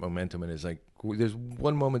ideas or get momentum, and it's like there's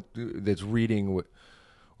one moment that's reading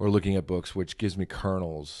or looking at books, which gives me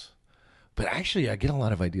kernels. But actually, I get a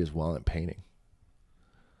lot of ideas while I'm painting.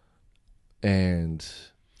 And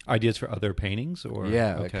ideas for other paintings, or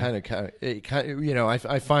yeah, okay. kind of, you know,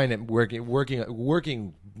 I find that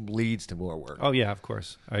working leads to more work. Oh yeah, of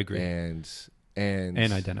course, I agree. And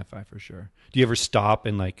identify for sure. Do you ever stop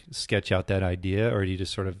and like sketch out that idea, or do you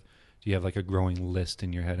just sort of do you have like a growing list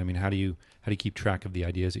in your head? I mean, how do you keep track of the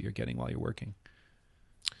ideas that you're getting while you're working,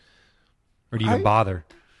 or do you even bother?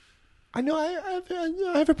 I know I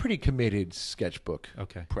have a pretty committed sketchbook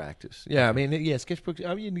practice. Yeah, I mean, yeah, sketchbook.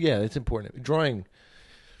 I mean, yeah, it's important. Drawing,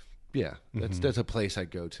 yeah, that's a place I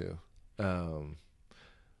go to.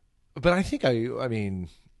 But I think I mean,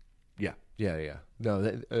 yeah.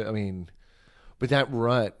 No, I mean, but that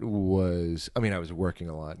rut was. I mean, I was working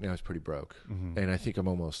a lot, and I was pretty broke, and I think I'm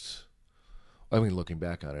almost. I mean, looking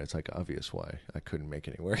back on it, it's like obvious why I couldn't make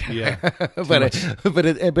any work. Yeah,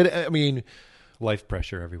 but I mean. Life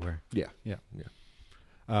pressure everywhere. Yeah.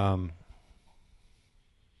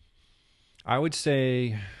 I would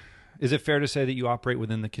say, is it fair to say that you operate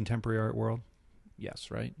within the contemporary art world? Yes,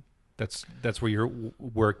 right? That's where your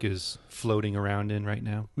work is floating around in right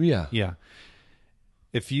now? Yeah. Yeah.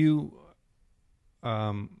 If you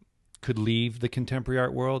could leave the contemporary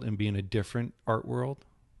art world and be in a different art world,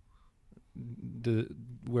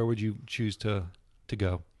 where would you choose to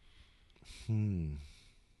go?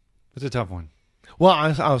 It's a tough one. Well,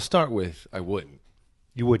 I'll start with I wouldn't.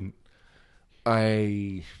 You wouldn't.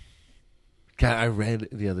 I read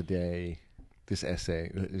the other day this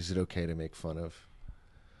essay. Is it okay to make fun of?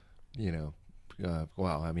 You know,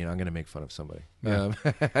 well, I mean, I'm going to make fun of somebody. Yeah.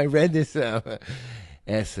 I read this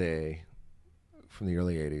essay from the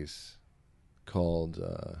early '80s called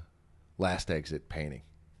 "Last Exit Painting."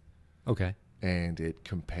 Okay. And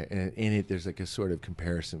in it, there's like a sort of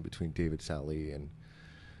comparison between David Salle and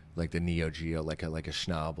like the Neo Geo, like a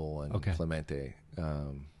Schnabel and Clemente,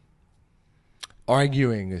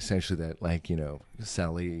 arguing essentially that, like, you know,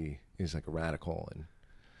 Salle is like a radical and,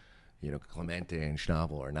 you know, Clemente and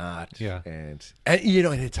Schnabel are not. Yeah. And you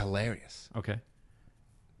know, and it's hilarious. Okay.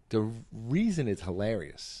 The reason it's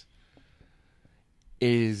hilarious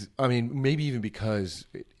is, I mean, maybe even because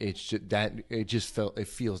it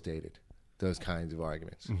feels dated, those kinds of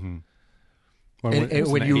arguments. Mm-hmm. And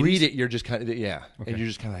when you read it, you're just kind of, and you're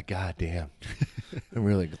just kind of like, God damn, I'm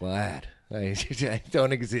really glad I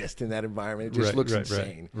don't exist in that environment. It just looks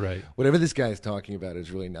insane. Right. Whatever this guy is talking about is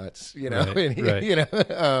really nuts, you know. Right. You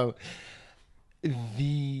know,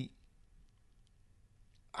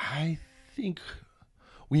 I think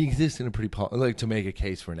we exist in a pretty like, to make a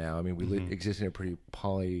case for now. I mean, we exist in a pretty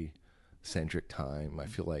polycentric time. I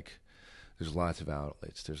feel like there's lots of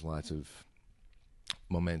outlets. There's lots of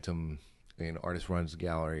momentum. And artist runs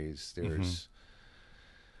galleries. There's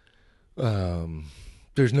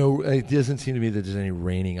no. It doesn't seem to me that there's any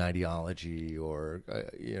reigning ideology, or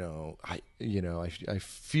I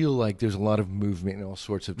feel like there's a lot of movement in all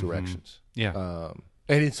sorts of directions. Yeah.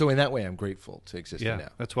 And so in that way, I'm grateful to exist now.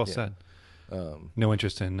 That's well said. No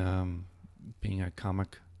interest in being a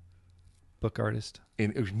comic book artist.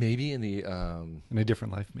 Maybe in the in a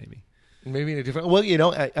different life, maybe in a different. Well, you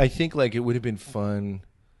know, I think like it would have been fun.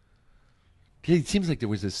 It seems like there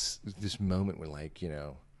was this moment when, like, you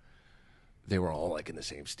know, they were all like in the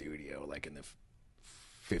same studio, like in the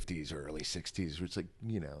 50s or early 60s, where it's like,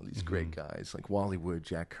 you know, these great guys like Wally Wood,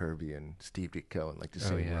 Jack Kirby, and Steve Ditko in like the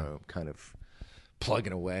same room, kind of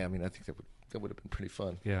plugging away. I mean, I think that would have been pretty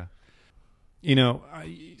fun. Yeah. You know,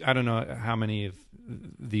 I don't know how many of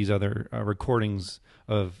these other recordings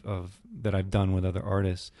of that I've done with other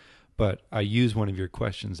artists, but I use one of your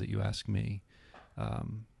questions that you asked me.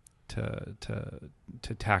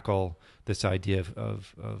 To tackle this idea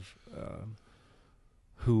of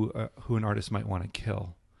who an artist might want to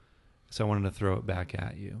kill. So I wanted to throw it back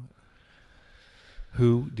at you.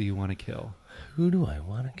 Who do you want to kill? Who do I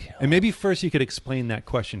want to kill? And maybe first you could explain that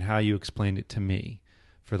question, how you explained it to me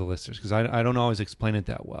for the listeners, because I don't always explain it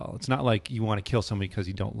that well. It's not like you want to kill somebody because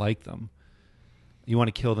you don't like them. You want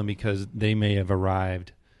to kill them because they may have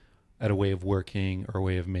arrived at a way of working or a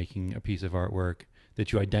way of making a piece of artwork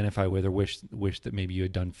that you identify with or wish that maybe you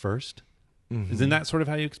had done first. Mm-hmm. Isn't that sort of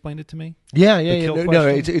how you explained it to me? Yeah. No,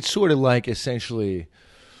 it's sort of like essentially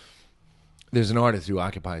there's an artist who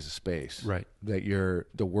occupies a space Right. that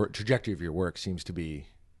the work trajectory of your work seems to be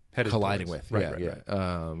Headed colliding towards. with. Right,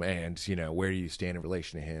 right. And where do you stand in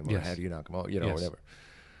relation to him, or Yes. how do you knock him out? Yes. Whatever.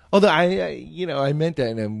 Although I meant that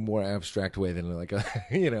in a more abstract way than like a,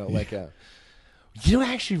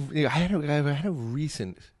 actually, I had a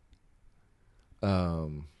recent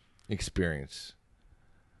experience,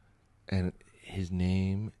 and his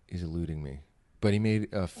name is eluding me, but he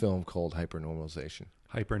made a film called Hypernormalization.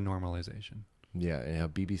 Hypernormalization. Yeah, and a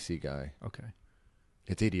BBC guy. Okay.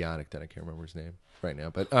 It's idiotic that I can't remember his name right now,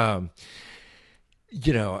 but and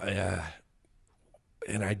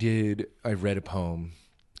I read a poem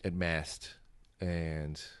at Mast,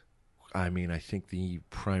 and I think the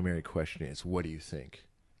primary question is, what do you think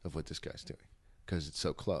of what this guy's doing? Because it's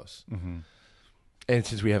so close. Mm-hmm. And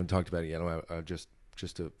since we haven't talked about it yet,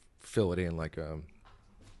 just to fill it in, like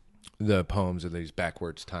the poems are these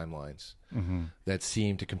backwards timelines Mm-hmm. that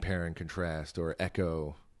seem to compare and contrast or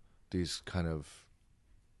echo these kind of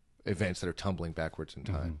events that are tumbling backwards in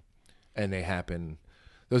time. And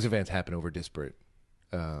those events happen over disparate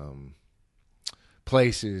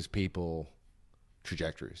places, people,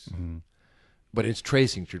 trajectories. Mm-hmm. But it's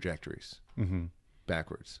tracing trajectories Mm-hmm.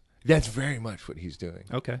 backwards. That's very much what he's doing.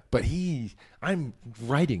 Okay. But I'm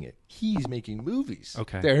writing it. He's making movies.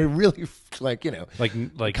 Okay. They're really like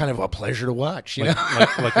Like kind of a pleasure to watch. You like,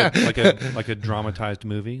 know? like a dramatized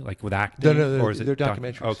movie, like with acting. No, or is it they're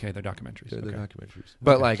documentaries. Okay, they're documentaries. They're Okay. documentaries.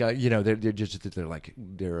 But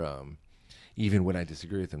they're even when I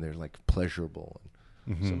disagree with them, they're like pleasurable.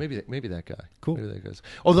 Mhm. So maybe that guy. Cool. Maybe that guy's.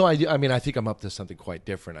 Although I think I'm up to something quite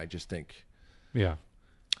different. I just think. Yeah.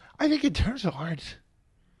 I think in terms of art.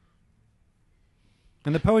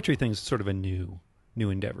 And the poetry thing is sort of a new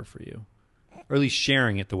endeavor for you, or at least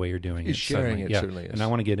sharing it the way you're doing it. Sharing suddenly. it Yeah. certainly is. And I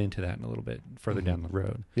want to get into that in a little bit further down the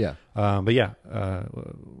road. Yeah. But yeah,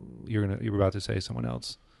 you were about to say someone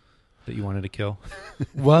else that you wanted to kill.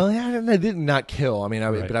 Well, I did not kill.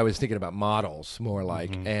 Right. But I was thinking about models more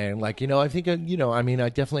like, and like, I think, I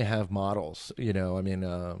definitely have models,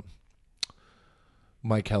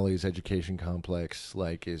 Mike Kelly's Education Complex,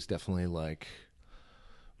 like, is definitely like,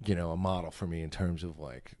 a model for me in terms of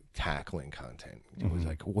like tackling content. It was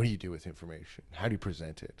like, what do you do with information? How do you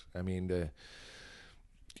present it? I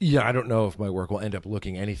don't know if my work will end up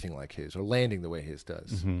looking anything like his or landing the way his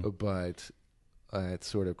does, but it's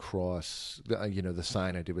sort of the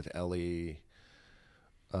sign I did with Ellie,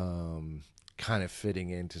 kind of fitting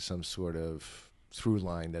into some sort of through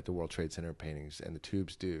line that the World Trade Center paintings and the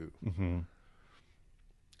tubes do. Mm-hmm.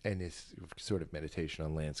 And this sort of meditation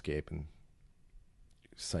on landscape and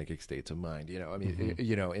psychic states of mind,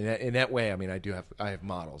 in that way, I have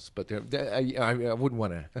models, but I wouldn't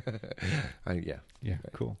want to, Yeah,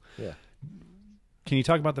 cool. Yeah. Can you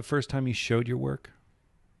talk about the first time you showed your work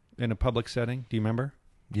in a public setting? Do you remember?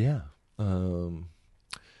 Yeah. It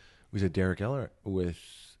was at Derek Eller with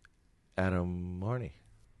Adam Marney.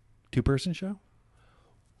 2-person show?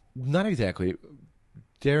 Not exactly.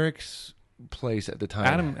 Derek's place at the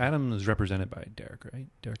time. Adam is represented by Derek, right?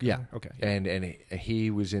 Derek. Yeah. Miller? Okay. And he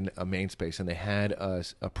was in a main space, and they had a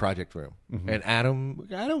project room. Mm-hmm. And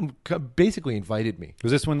Adam basically invited me.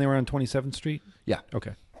 Was this when they were on 27th Street? Yeah.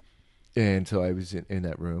 Okay. And so I was in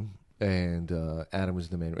that room, and Adam was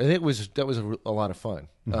the main. And that was a lot of fun.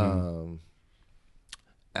 Mm-hmm.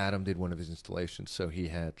 Adam did one of his installations, so he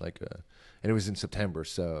had and it was in September,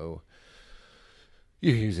 so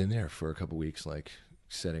he was in there for a couple weeks, like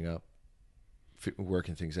setting up,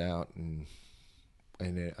 working things out, and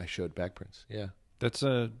I showed backprints. Yeah, That's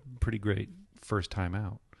a pretty great first time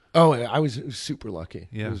out. Oh, I was super lucky.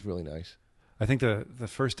 Yeah. It was really nice. I think the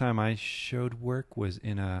first time I showed work was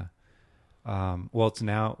in a, it's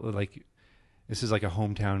now like, this is like a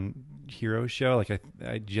hometown hero show. Like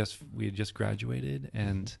we had just graduated,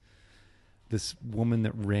 and this woman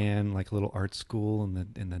that ran like a little art school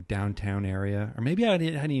in the downtown area, or maybe I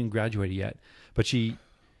hadn't even graduated yet, but she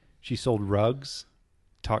sold rugs,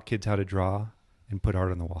 taught kids how to draw, and put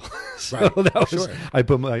art on the wall. So Right. that was, Sure. I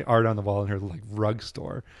put my art on the wall in her like rug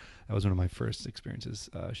store. That was one of my first experiences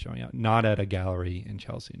showing out, not at a gallery in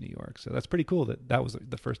Chelsea, New York. So that's pretty cool that was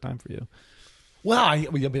the first time for you. Well, I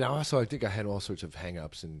think I had all sorts of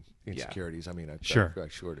hang-ups and insecurities. I mean, I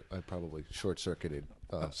probably short-circuited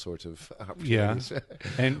sorts of opportunities.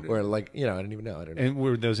 And or I didn't even know. I don't know. And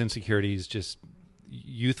were those insecurities just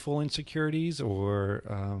youthful insecurities, or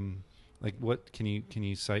like what can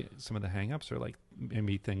you cite some of the hang-ups, or like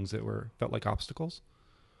maybe things that felt like obstacles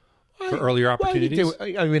for earlier opportunities? I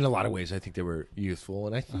mean, in a lot of ways, I think they were youthful,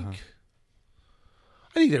 and I think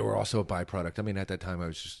I think they were also a byproduct. I mean, at that time, I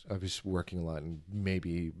was working a lot, and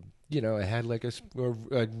maybe I had like a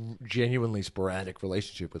genuinely sporadic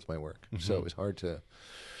relationship with my work, so it was hard to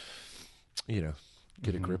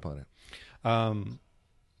get a grip on it.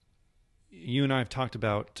 You and I have talked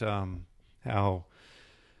about how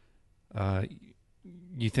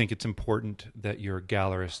you think it's important that your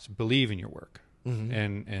gallerists believe in your work,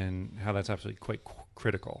 and how that's absolutely quite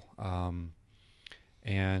critical.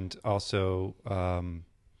 And also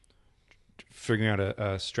figuring out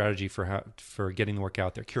a strategy for getting the work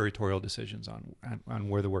out there, curatorial decisions on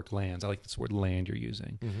where the work lands. I like this word "land" you're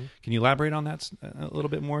using. Can you elaborate on that a little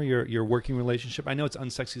bit more? Your working relationship. I know it's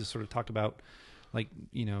unsexy to sort of talk about, like,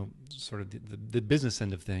 sort of the business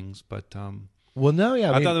end of things, but well, no,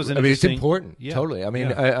 yeah, I thought that was it's interesting. important. Yeah. Totally. I mean,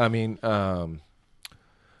 Yeah. I mean,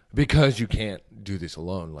 because you can't do this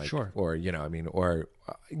alone, like, Sure. or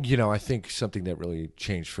I think something that really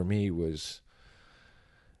changed for me was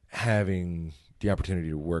having the opportunity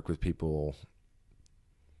to work with people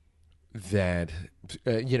that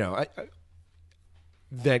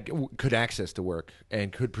that could access the work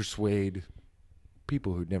and could persuade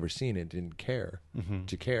people who'd never seen it, didn't care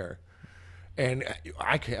to care. And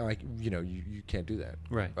I can't, you can't do that,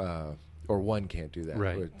 Right. Or one can't do that,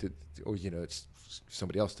 Right. or it's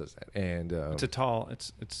somebody else does that, and It's a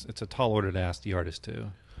tall order to ask the artist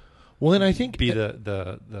to well, and I think be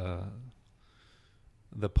the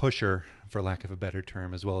pusher, for lack of a better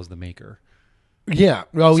term, as well as the maker. Some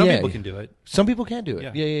People can do it. Some people can do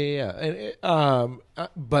it. Yeah. Yeah. And,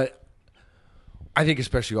 but I think,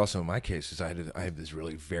 especially also in my case, is I have this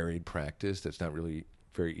really varied practice that's not really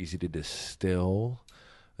very easy to distill.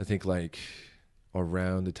 I think, like,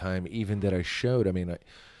 around the time even that I showed, I mean,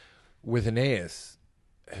 with Aeneas,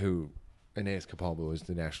 Aeneas Capalbo is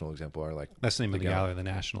the national exemplar. Like, That's the name of the gallery, the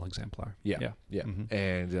National Exemplar. Yeah. Mhm.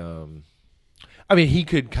 And I mean, he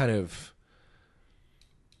could kind of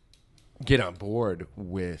get on board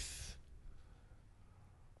with.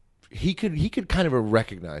 He could kind of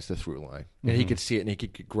recognize the through line, and he could see it, and he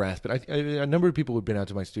could grasp it. A number of people who'd been out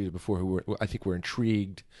to my studio before who I think were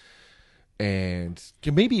intrigued, and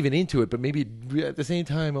maybe even into it, but maybe at the same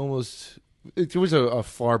time almost. It was a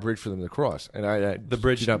far bridge for them to cross, and I The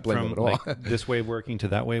bridge do not blame from them at all. like this way of working to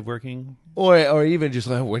that way of working. Or even just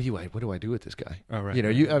like, what do I do with this guy? Oh, right,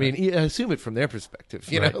 I mean, assume it from their perspective.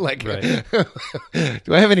 Right, like, right.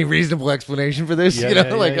 do I have any reasonable explanation for this? Yeah.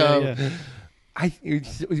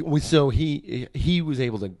 So he was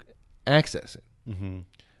able to access it. Mm-hmm.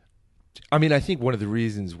 I mean, I think one of the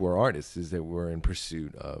reasons we're artists is that we're in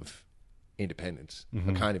pursuit of independence,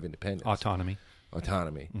 a kind of independence, Autonomy.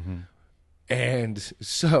 Mm-hmm. And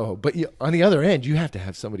so, but on the other end, you have to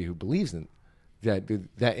have somebody who believes in that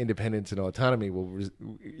independence and autonomy will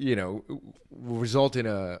result in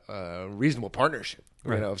a reasonable partnership,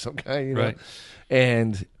 Right. Of some kind, Right.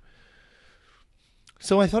 And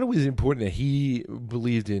so I thought it was important that he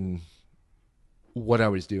believed in what I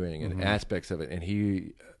was doing and aspects of it, and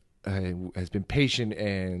he has been patient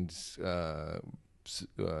and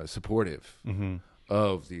supportive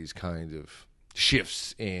of these kinds of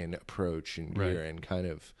shifts in approach and Right. gear and kind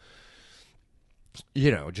of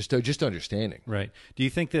just understanding. Right. Do you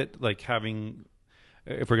think that, like, having,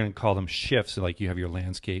 if we're going to call them shifts, like you have your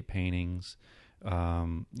landscape paintings,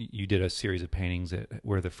 you did a series of paintings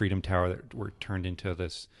where the Freedom Tower that were turned into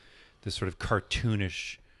this sort of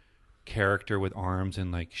cartoonish character with arms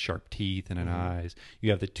and like sharp teeth and an eyes.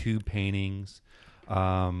 You have the tube paintings,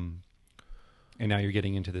 and now you're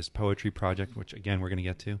getting into this poetry project, which again we're going to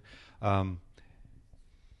get to.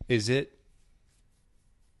 Is it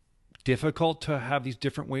difficult to have these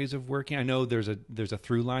different ways of working? I know there's a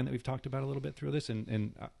through line that we've talked about a little bit through this,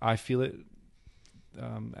 and I feel it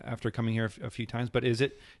after coming here a few times. But is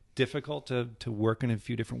it difficult to work in a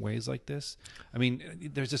few different ways like this? I mean,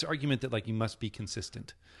 there's this argument that, like, you must be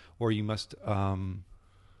consistent, or you must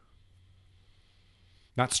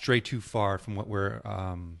not stray too far from what we're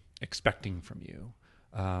expecting from you.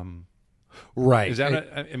 Right. Is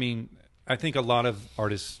that? I mean, I think a lot of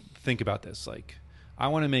artists think about this. Like, I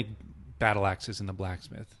want to make battle axes in the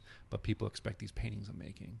blacksmith, but people expect these paintings I'm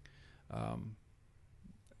making.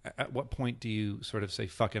 At what point do you sort of say,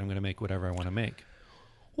 fuck it, I'm going to make whatever I want to make?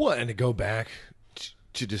 Well, and to go back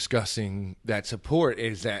to discussing that support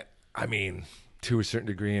is that, I mean, to a certain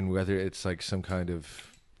degree, and whether it's like some kind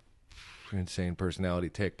of insane personality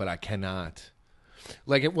tick, but I cannot.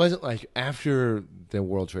 Like, it wasn't like after the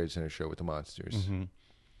World Trade Center show with the monsters.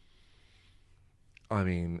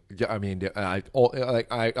 I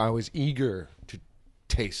was eager to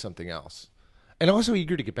taste something else, and also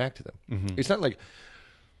eager to get back to them. It's not like,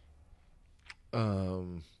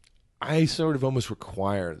 I sort of almost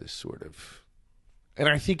require this sort of, and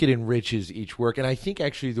I think it enriches each work. And I think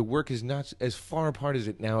actually the work is not as far apart as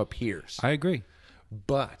it now appears. I agree.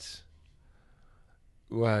 But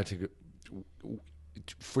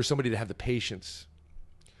for somebody to have the patience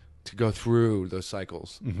to go through those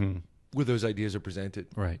cycles where those ideas are presented.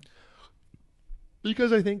 Right.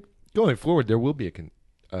 Because I think going forward, there will be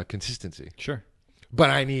a consistency. Sure. But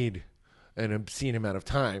I need an obscene amount of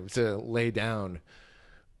time to lay down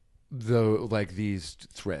these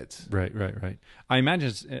threads. Right. I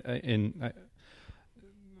imagine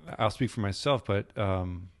I'll speak for myself, but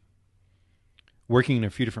working in a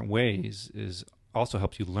few different ways also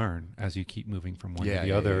helps you learn as you keep moving from one to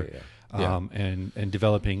the other. And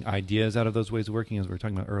developing ideas out of those ways of working, as we were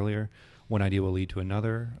talking about earlier. One idea will lead to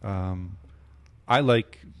another. I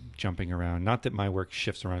like jumping around. Not that my work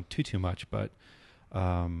shifts around too much, but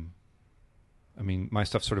I mean, my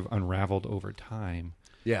stuff sort of unraveled over time.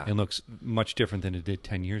 Yeah. And looks much different than it did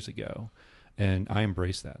 10 years ago. And I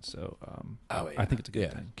embrace that. So I think it's a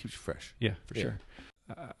good thing. Keeps you fresh. Yeah, for sure.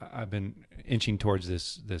 I've been inching towards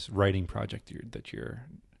this writing project that you're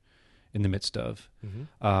in the midst of.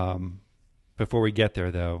 Before we get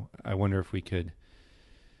there, though, I wonder if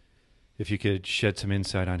you could shed some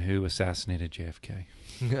insight on who assassinated JFK.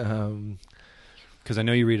 Because I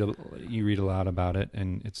know you read a lot about it,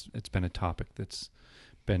 and it's been a topic that's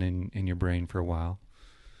been in your brain for a while.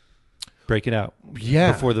 Break it out.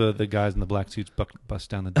 Yeah. Before the guys in the black suits bust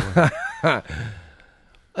down the door.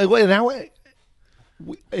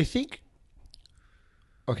 I think.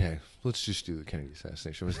 Okay, let's just do the Kennedy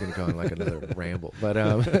assassination. I was going to go on like another ramble, but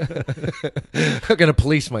I'm going to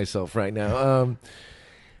police myself right now.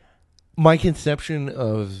 My conception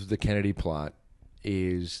of the Kennedy plot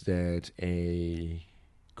is that a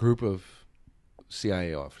group of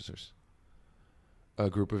CIA officers, a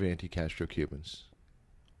group of anti-Castro Cubans,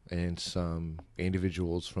 and some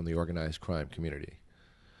individuals from the organized crime community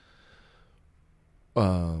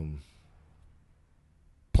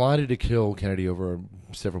plotted to kill Kennedy over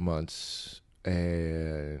several months,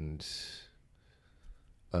 and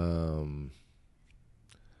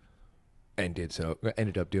did so.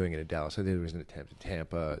 Ended up doing it in Dallas. I think there was an attempt in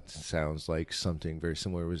Tampa. It sounds like something very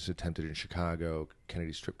similar was attempted in Chicago.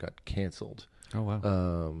 Kennedy's trip got canceled. Oh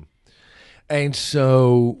wow! And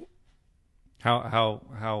so,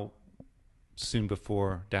 how soon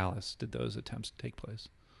before Dallas did those attempts take place?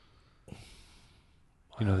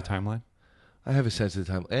 You know the timeline? I have a sense of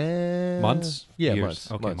the time. Months? Yeah, Years?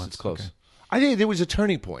 months. Okay, months. months. It's close. Okay. I think there was a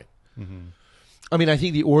turning point. Mm-hmm. I mean, I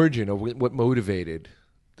think the origin of what motivated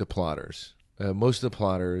the plotters, most of the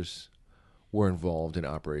plotters were involved in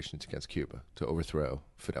operations against Cuba to overthrow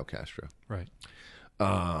Fidel Castro. Right.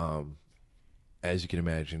 As you can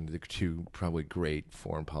imagine, the two probably great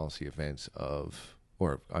foreign policy events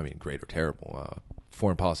great or terrible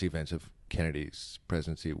foreign policy events of Kennedy's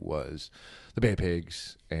presidency was the Bay of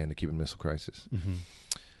Pigs and the Cuban Missile Crisis.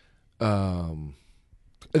 Mm-hmm.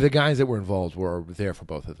 The guys that were involved were there for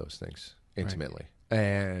both of those things intimately. Right.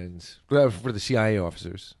 And for the CIA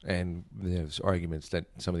officers, and there's arguments that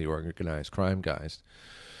some of the organized crime guys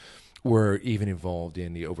were even involved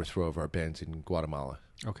in the overthrow of Arbenz in Guatemala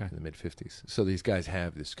in the mid-'50s. So these guys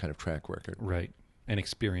have this kind of track record. Right. And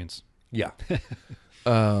experience. Yeah.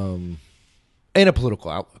 And a political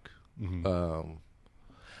outlook. Mm-hmm.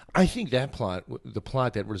 I think that plot, the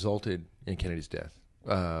plot that resulted in Kennedy's death,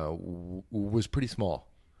 was pretty small.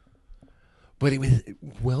 But it was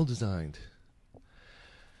well designed.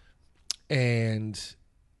 And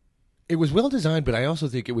it was well designed, but I also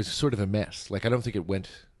think it was sort of a mess. Like, I don't think it went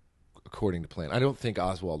according to plan. I don't think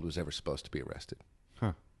Oswald was ever supposed to be arrested.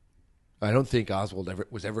 Huh. I don't think Oswald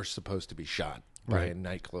was ever supposed to be shot by a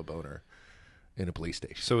nightclub owner in a police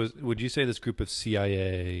station. So would you say this group of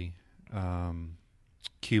CIA,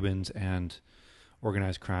 Cubans, and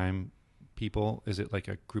organized crime people, is it like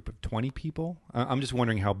a group of 20 people? I'm just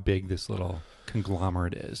wondering how big this little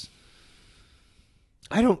conglomerate is.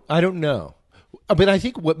 I don't know. But I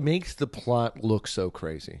think what makes the plot look so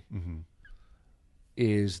crazy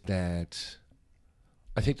is that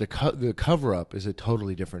I think the cover-up is a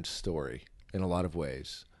totally different story in a lot of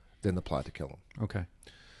ways than the plot to kill him. Okay.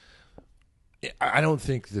 I don't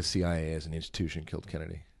think the CIA as an institution killed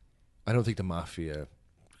Kennedy. I don't think the mafia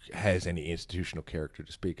has any institutional character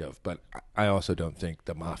to speak of, but I also don't think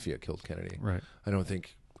the mafia killed Kennedy. Right. I don't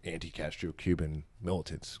think anti-Castro Cuban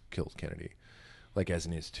militants killed Kennedy. Like, as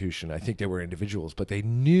an institution, I think they were individuals, but they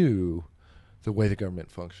knew the way the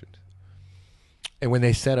government functioned. And when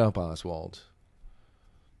they set up Oswald,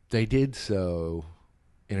 they did so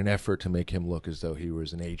in an effort to make him look as though he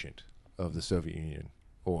was an agent of the Soviet Union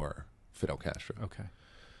or Fidel Castro. Okay.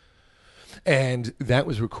 And that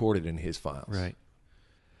was recorded in his files. Right.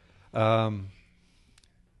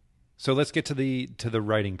 So let's get to the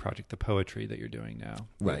writing project, the poetry that you're doing now.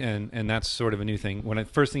 Right. And that's sort of a new thing.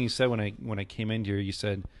 First thing you said when I came in here, you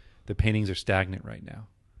said the paintings are stagnant right now.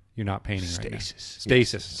 You're not painting right now.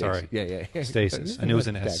 Stasis. Sorry. Yeah. Stasis. I knew it was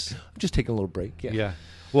an S. I'm just taking a little break. Yeah.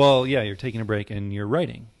 Well, yeah, you're taking a break and you're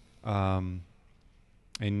writing. And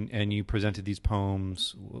you presented these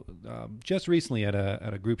poems just recently at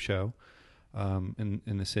a group show in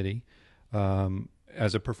the city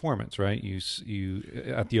as a performance, right? You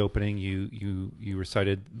at the opening you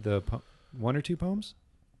recited one or two poems.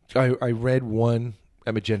 I read one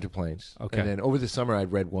at Magenta Plains. Okay. And then over the summer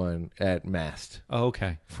I'd read one at Mast. Oh,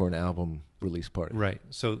 okay. For an album release party. Right.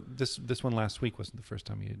 So this one last week wasn't the first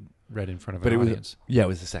time you had read in front of an audience. It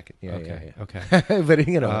was the second. Yeah. Okay. Yeah. Okay. But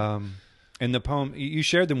you know. And the poem, you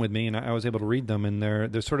shared them with me, and I was able to read them, and they're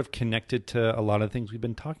sort of connected to a lot of things we've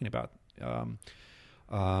been talking about. An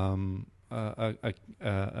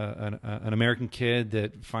American kid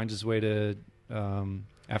that finds his way to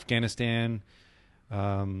Afghanistan,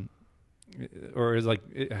 or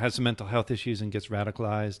has some mental health issues and gets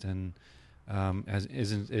radicalized, and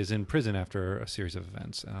is in prison after a series of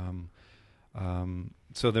events.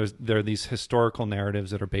 So there are these historical narratives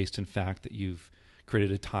that are based in fact that you've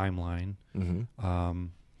created a timeline, and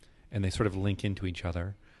they sort of link into each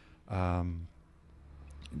other. Am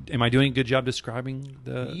I doing a good job describing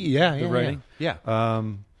the writing? Yeah.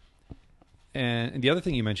 And the other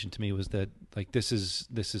thing you mentioned to me was that this is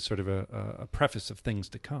sort of a preface of things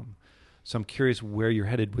to come. So I'm curious where you're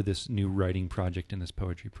headed with this new writing project and this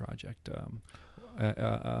poetry project,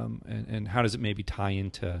 and how does it maybe tie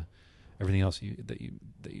into everything else that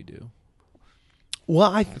you do?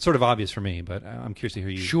 Well, it's sort of obvious for me, but I'm curious to hear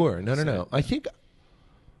you. Sure. No. I think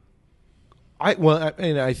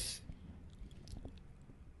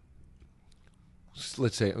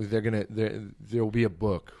let's say there will be a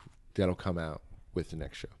book that'll come out with the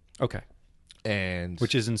next show. Okay. And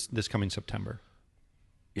which is in this coming September.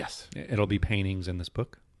 Yes. It'll be paintings in this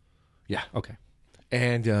book. Yeah. Okay.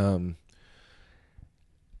 And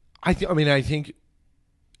I think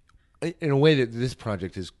in a way that this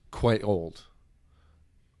project is quite old.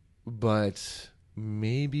 But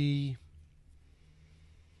maybe,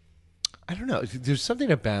 I don't know. There's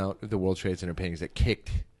something about the World Trade Center paintings that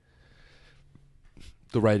kicked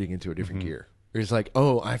the writing into a different gear. It's like,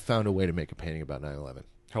 oh, I found a way to make a painting about 9/11.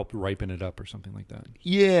 Help ripen it up or something like that.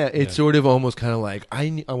 Yeah, it's sort of almost kind of like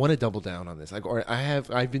I want to double down on this.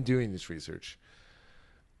 I've been doing this research,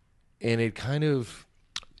 and it kind of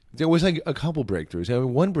there was like a couple breakthroughs. I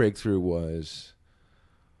mean, one breakthrough was,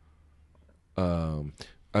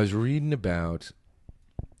 I was reading about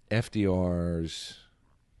FDR's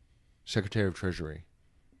Secretary of Treasury,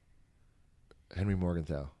 Henry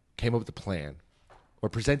Morgenthau, came up with a plan, or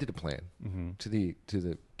presented a plan to the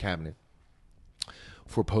cabinet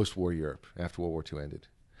for post-war Europe after World War II ended,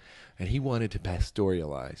 and he wanted to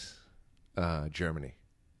pastoralize Germany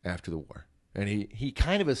after the war, and he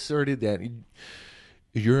kind of asserted that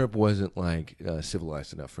Europe wasn't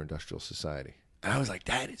civilized enough for industrial society. And I was like,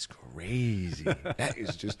 that is crazy. That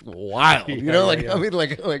is just wild. I mean,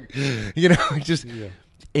 just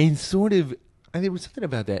and sort of. And there was something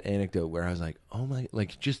about that anecdote where I was like, oh my,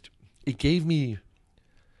 it gave me.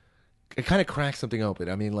 It kind of cracked something open.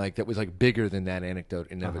 I mean, that was bigger than that anecdote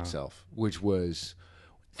in and of itself, which was,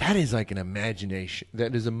 that is an imagination.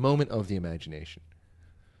 That is a moment of the imagination,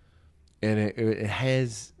 and it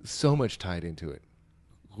has so much tied into it.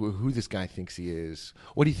 Who this guy thinks he is,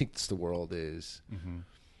 what he thinks the world is,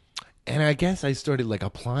 and I guess I started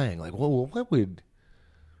applying, well, what did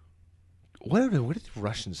the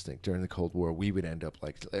Russians think during the Cold War? We would end up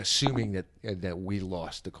assuming that we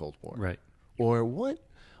lost the Cold War, right? Or what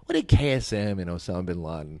did KSM and Osama bin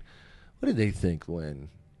Laden, what did they think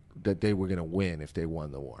that they were going to win if they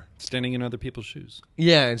won the war? Standing in other people's shoes.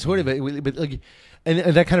 Yeah, and sort of, but and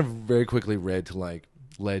that kind of very quickly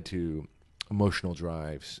led to emotional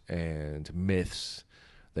drives and myths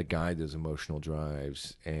that guide those emotional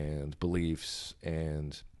drives and beliefs,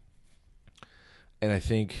 and I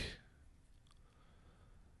think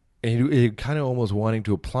it kind of almost wanting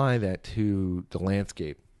to apply that to the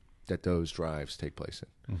landscape that those drives take place in.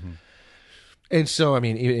 And so, I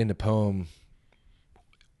mean, in the poem,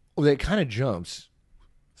 that kind of jumps.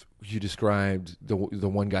 You described the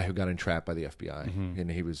one guy who got entrapped by the FBI,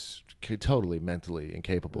 and he was totally mentally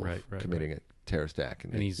incapable of committing a terrorist act,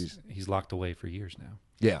 and he's locked away for years now.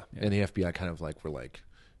 Yeah, and the FBI kind of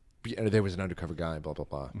there was an undercover guy, blah blah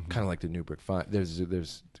blah, kind of like the Newburgh Five. There's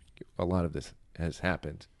a lot of this has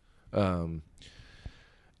happened, and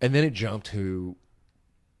then it jumped to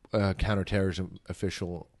counterterrorism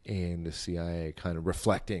official in the CIA, kind of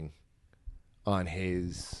reflecting on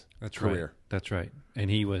his career. Right. That's right. And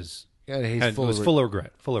he was Full of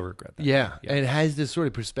regret. Full of regret. Yeah, and it has this sort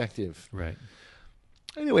of perspective. Right.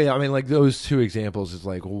 Anyway, I mean, like those two examples is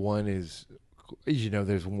like one is,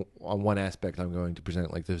 there's on one aspect I'm going to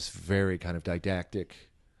present like this very kind of didactic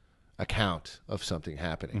account of something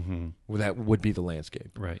happening. That would be the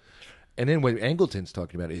landscape. Right. And then what Angleton's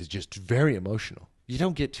talking about is just very emotional. You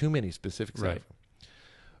don't get too many specifics out of him.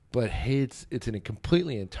 But it's in a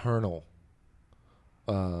completely internal,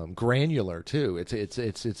 granular too.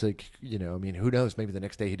 It's like, I mean, who knows? Maybe the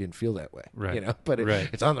next day he didn't feel that way. Right. But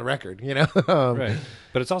it's on the record. Right.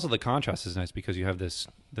 But it's also the contrast is nice because you have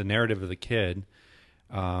the narrative of the kid,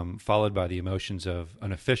 followed by the emotions of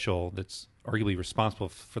an official that's arguably responsible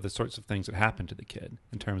for the sorts of things that happen to the kid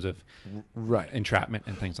in terms of entrapment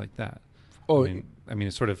and things like that. Oh, I mean,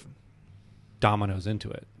 it sort of dominoes into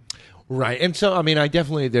it. Right. And so, I mean,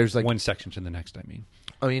 there's like one section to the next, I mean,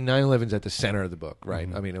 9/11's at the center of the book, right?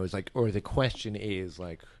 I mean, it was like, or the question is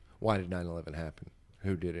like, why did 9/11 happen?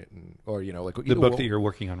 Who did it? And, or, like the book that you're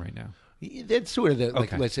working on right now. That's sort of the,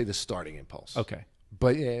 like, let's say the starting impulse. Okay.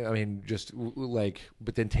 But I mean, just like,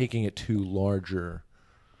 but then taking it to larger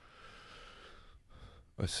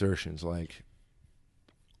assertions, like,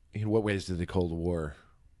 in what ways did the Cold War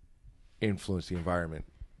influence the environment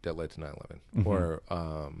that led to 9/11? Or,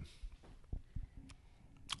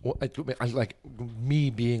 I like me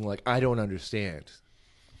being like, I don't understand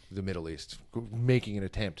the Middle East, making an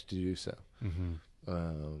attempt to do so.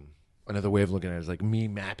 Another way of looking at it is like me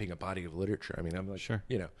mapping a body of literature. I mean, I'm like, sure,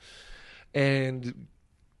 and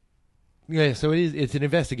yeah, so it's an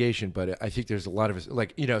investigation, but I think there's a lot of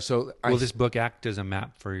like, so will this book act as a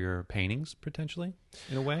map for your paintings potentially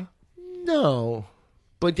in a way? No,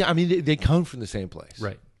 but I mean, they come from the same place.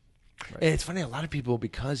 Right. And it's funny, a lot of people,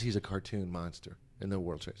 because he's a cartoon monster in the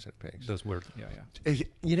World Trade Center paintings. Those words, yeah.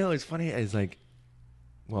 It's funny. It's like,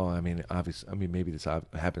 well, I mean, obviously, maybe this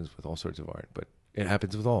happens with all sorts of art, but it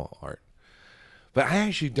happens with all art. But I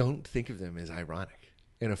actually don't think of them as ironic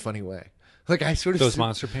in a funny way. Like I sort of those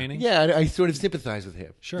monster paintings. Yeah, I sort of sympathize with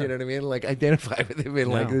him. Sure, you know what I mean. Like identify with him in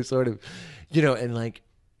like this sort of, and like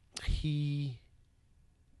he.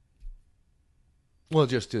 Well,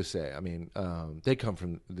 just to say, I mean, they come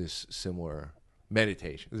from this similar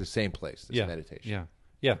meditation, the same place. This meditation.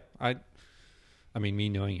 Yeah. I mean, me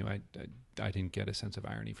knowing you, I didn't get a sense of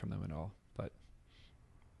irony from them at all. But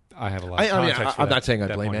I have a lot of context. I'm not saying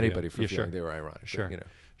I blame anybody for feeling sure. they were ironic. Sure, but,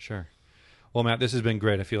 sure. Well, Matt, this has been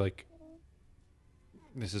great. I feel like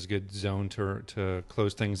this is a good zone to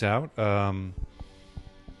close things out.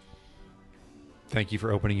 Thank you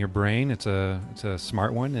for opening your brain. It's a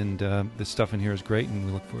smart one, and this stuff in here is great, and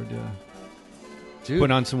we look forward to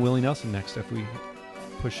putting on some Willie Nelson next if we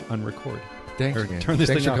push unrecord. Thanks, or man. Turn this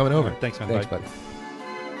Thanks thing for coming over. Right, thanks, man. Thanks, Bye. buddy.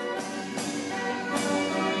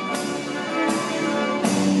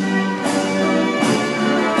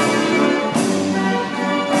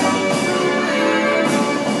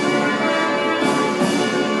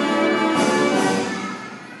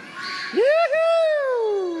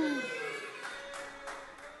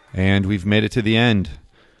 And we've made it to the end.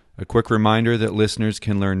 A quick reminder that listeners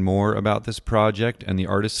can learn more about this project and the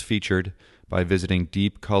artists featured by visiting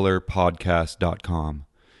deepcolorpodcast.com.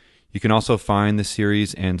 You can also find the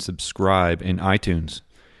series and subscribe in iTunes.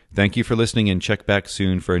 Thank you for listening, and check back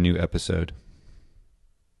soon for a new episode.